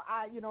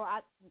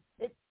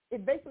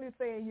 it basically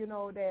saying, you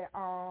know, that,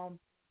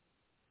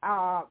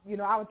 you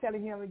know, I was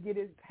telling him to get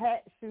his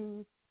hat,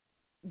 shoes,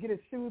 get his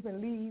shoes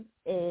and leave.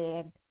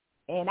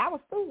 And I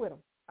was through with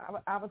him.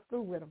 I was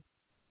through with him.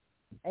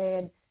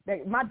 And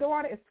my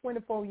daughter is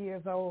 24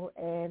 years old,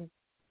 and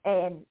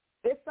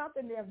it's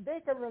something that if they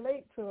can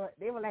relate to it,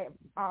 they were like,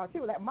 she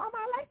was like, Mama,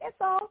 I like that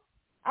song.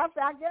 I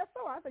said, I guess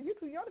so. I said, you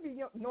too young to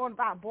be knowing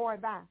about Boy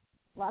Bye.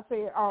 Well, I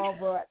said,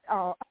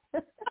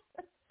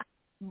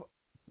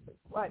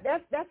 but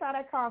that's how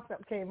that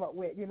concept came up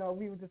with. You know,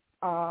 we were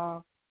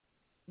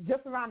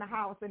just around the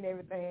house and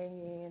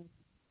everything,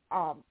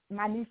 and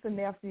my niece and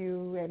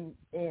nephew,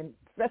 and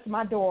especially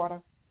my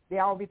daughter, they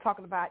all be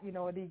talking about, you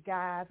know, these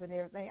guys and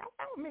everything.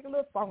 I would make a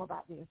little song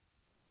about this.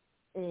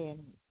 And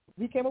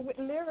we came up with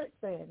the lyrics,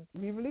 and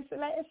we released it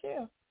last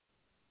year.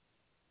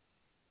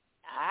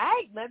 All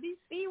right, let me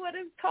see what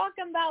it's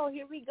talking about.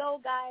 Here we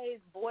go, guys.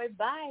 Boy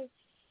Bye.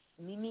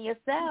 Meet me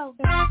yourself.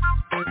 Boy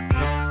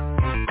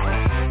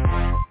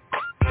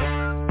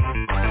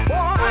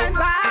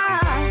Bye.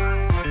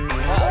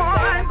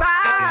 Boy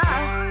Bye.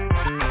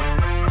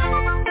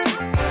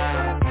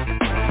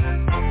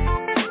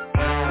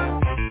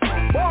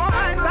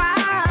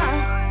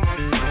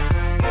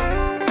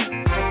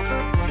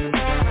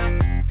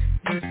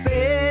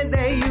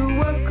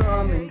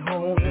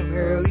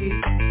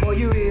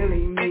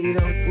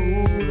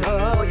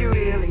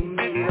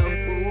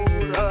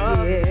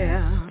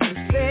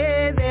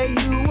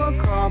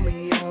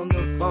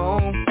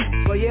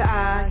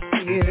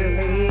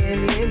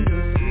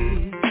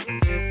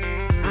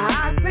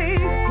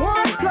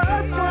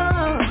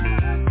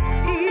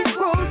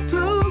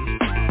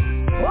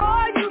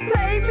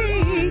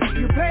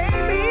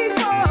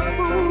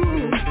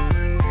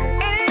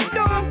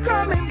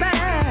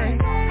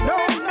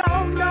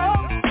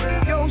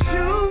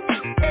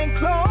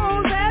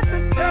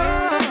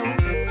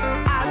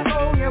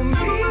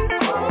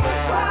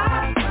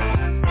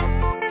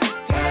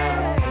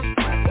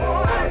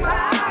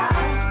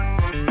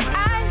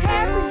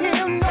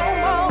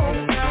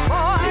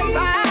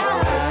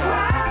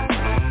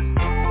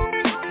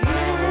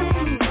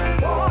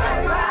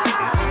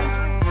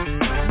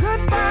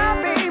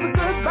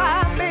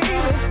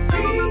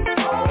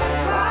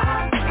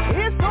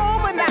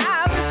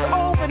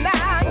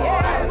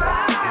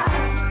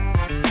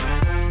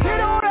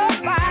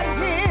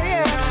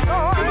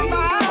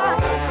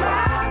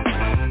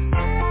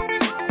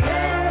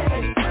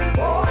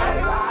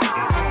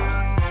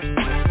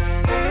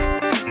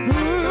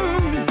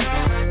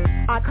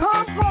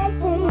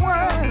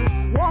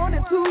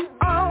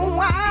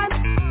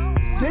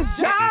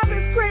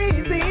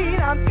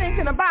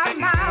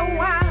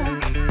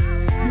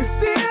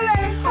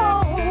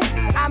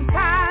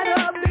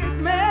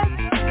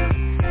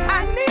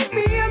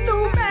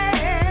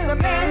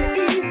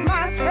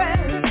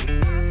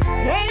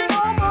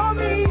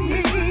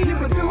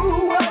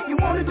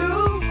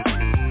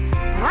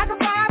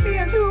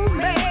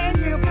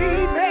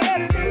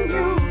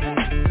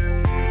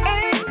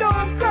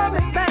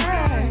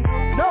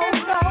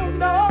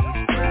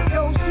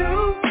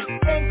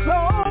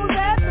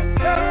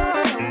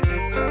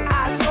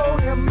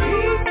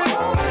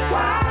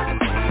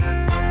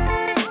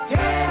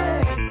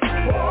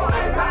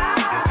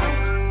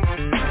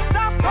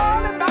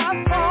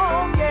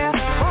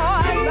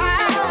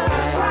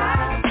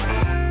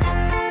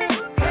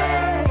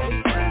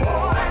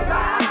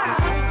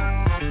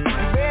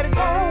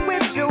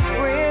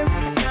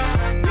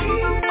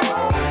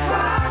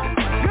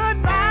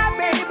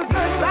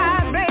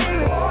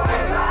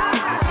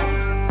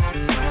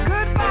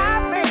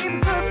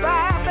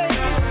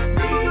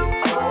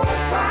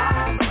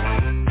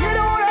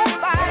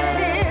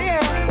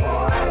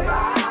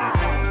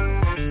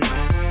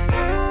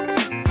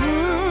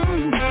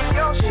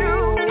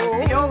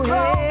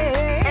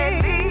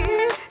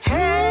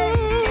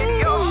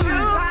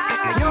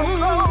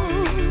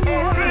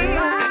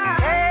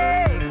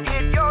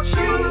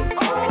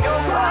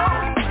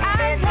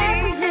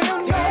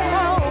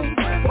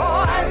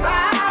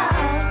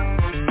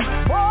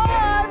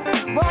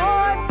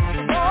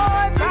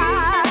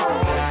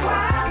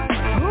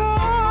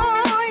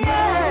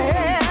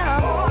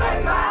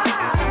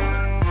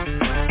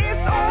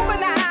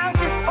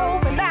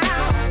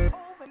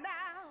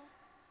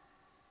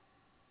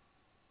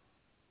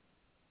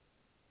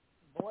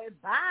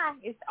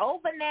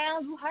 over now.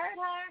 You heard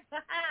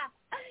her?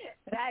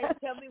 Guys,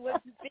 tell me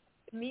what you think.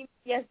 Me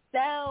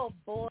yourself,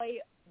 boy.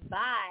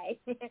 Bye.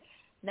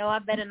 No, I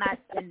better not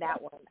send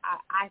that one.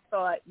 I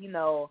thought,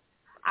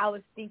 I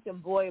was thinking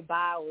boy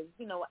bye was,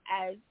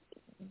 as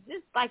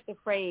just like the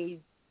phrase,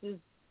 just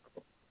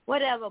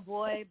whatever,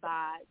 boy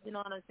bye. You know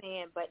what I'm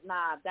saying? But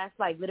nah, that's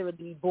like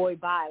literally boy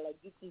bye.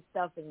 Like get your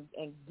stuff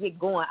and get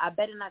going. I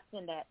better not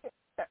send that.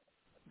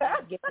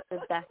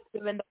 That's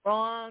giving the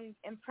wrong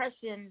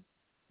impression.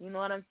 You know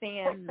what I'm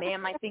saying?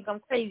 Man might think I'm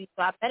crazy,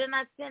 so I better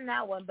not send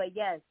that one. But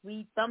yes,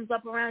 we thumbs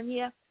up around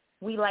here.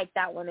 We like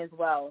that one as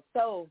well.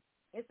 So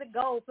it's a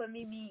goal for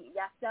Mimi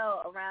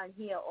Yasel around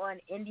here on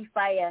Indie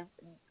Fire.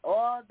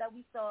 All that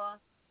we saw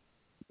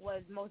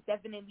was most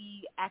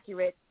definitely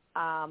accurate.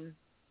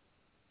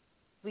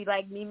 We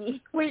like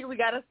Mimi. We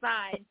got a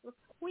sign.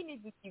 We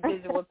need to see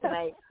visual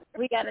tonight.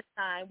 We got a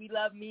sign. We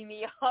love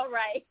Mimi. All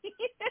right.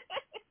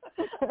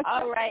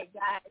 All right,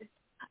 guys.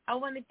 I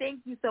want to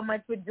thank you so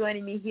much for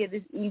joining me here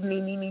this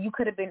evening, Mimi. You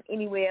could have been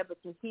anywhere, but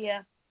you're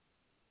here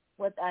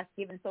with us,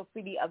 giving so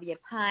freely of your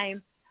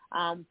time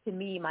to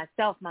me,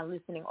 myself, my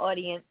listening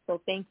audience.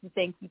 So thank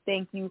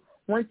you.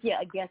 Once you're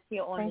a guest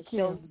here on the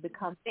show, you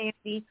become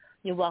family.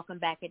 You're welcome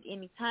back at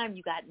any time.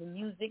 You got the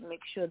music.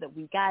 Make sure that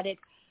we got it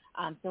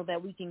so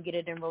that we can get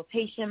it in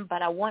rotation.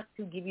 But I want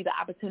to give you the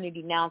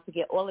opportunity now to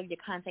get all of your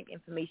contact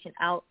information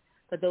out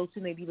for those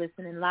who may be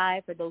listening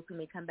live, for those who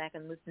may come back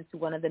and listen to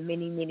one of the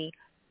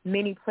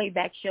many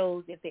playback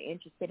shows, if they're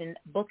interested in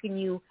booking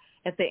you,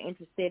 if they're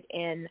interested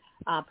in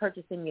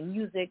purchasing your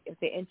music, if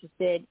they're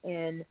interested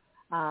in,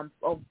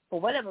 or for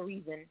whatever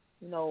reason,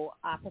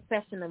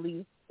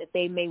 professionally, that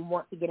they may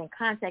want to get in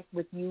contact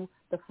with you,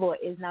 the floor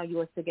is now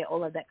yours to get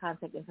all of that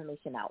contact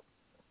information out.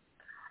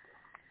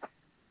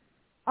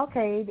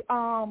 Okay.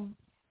 I'm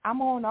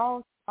on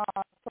all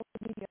social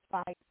media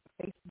sites,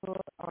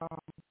 Facebook,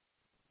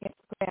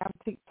 Instagram,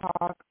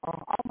 TikTok.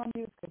 All my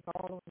music is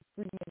all on the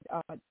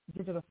streaming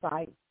digital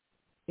sites.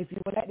 If you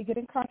would like to get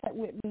in contact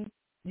with me,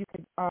 you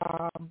can.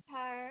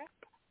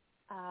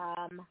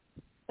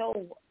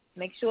 So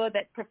make sure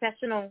that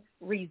professional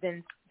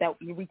reasons that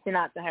you're reaching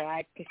out to her, all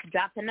right? Because she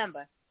dropped her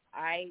number,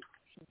 all right?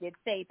 She did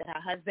say that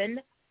her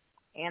husband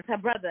and her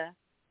brother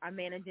are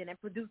managing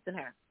and producing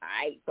her, all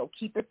right? So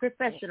keep it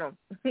professional.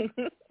 All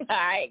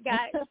right,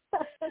 guys?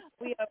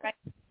 We are right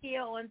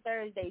here on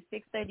Thursday,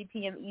 6:30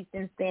 p.m.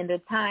 Eastern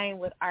Standard Time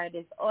with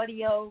Artist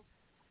Audio,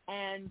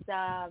 and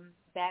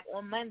back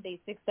on Monday,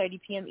 6:30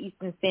 p.m.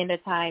 Eastern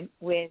Standard Time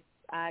with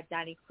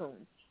Donnie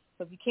Croon.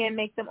 So if you can't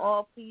make them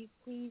all, please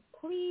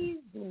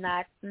do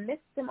not miss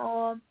them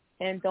all.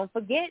 And don't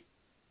forget,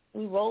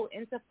 we roll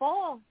into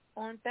fall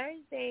on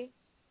Thursday.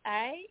 All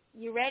right?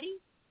 You ready?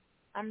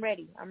 I'm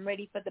ready. I'm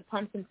ready for the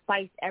pumpkin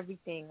spice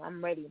everything.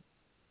 I'm ready.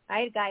 All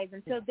right, guys.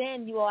 Until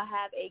then, you all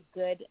have a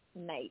good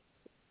night.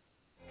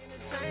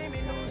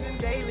 Entertainment, news,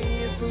 and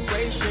daily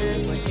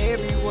inspiration for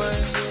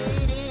everyone.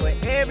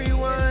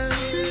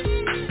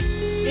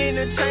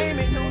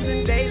 Entertainment, news,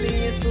 and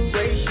daily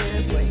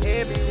inspiration for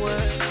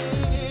everyone.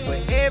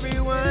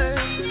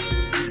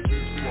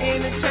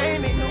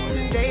 Entertainment, news,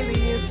 and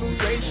daily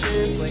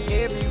inspiration for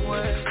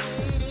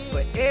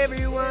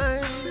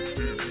everyone.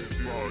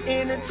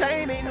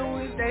 Entertainment,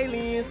 news,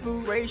 daily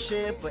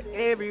inspiration for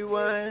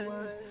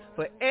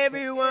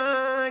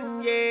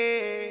everyone,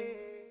 yeah.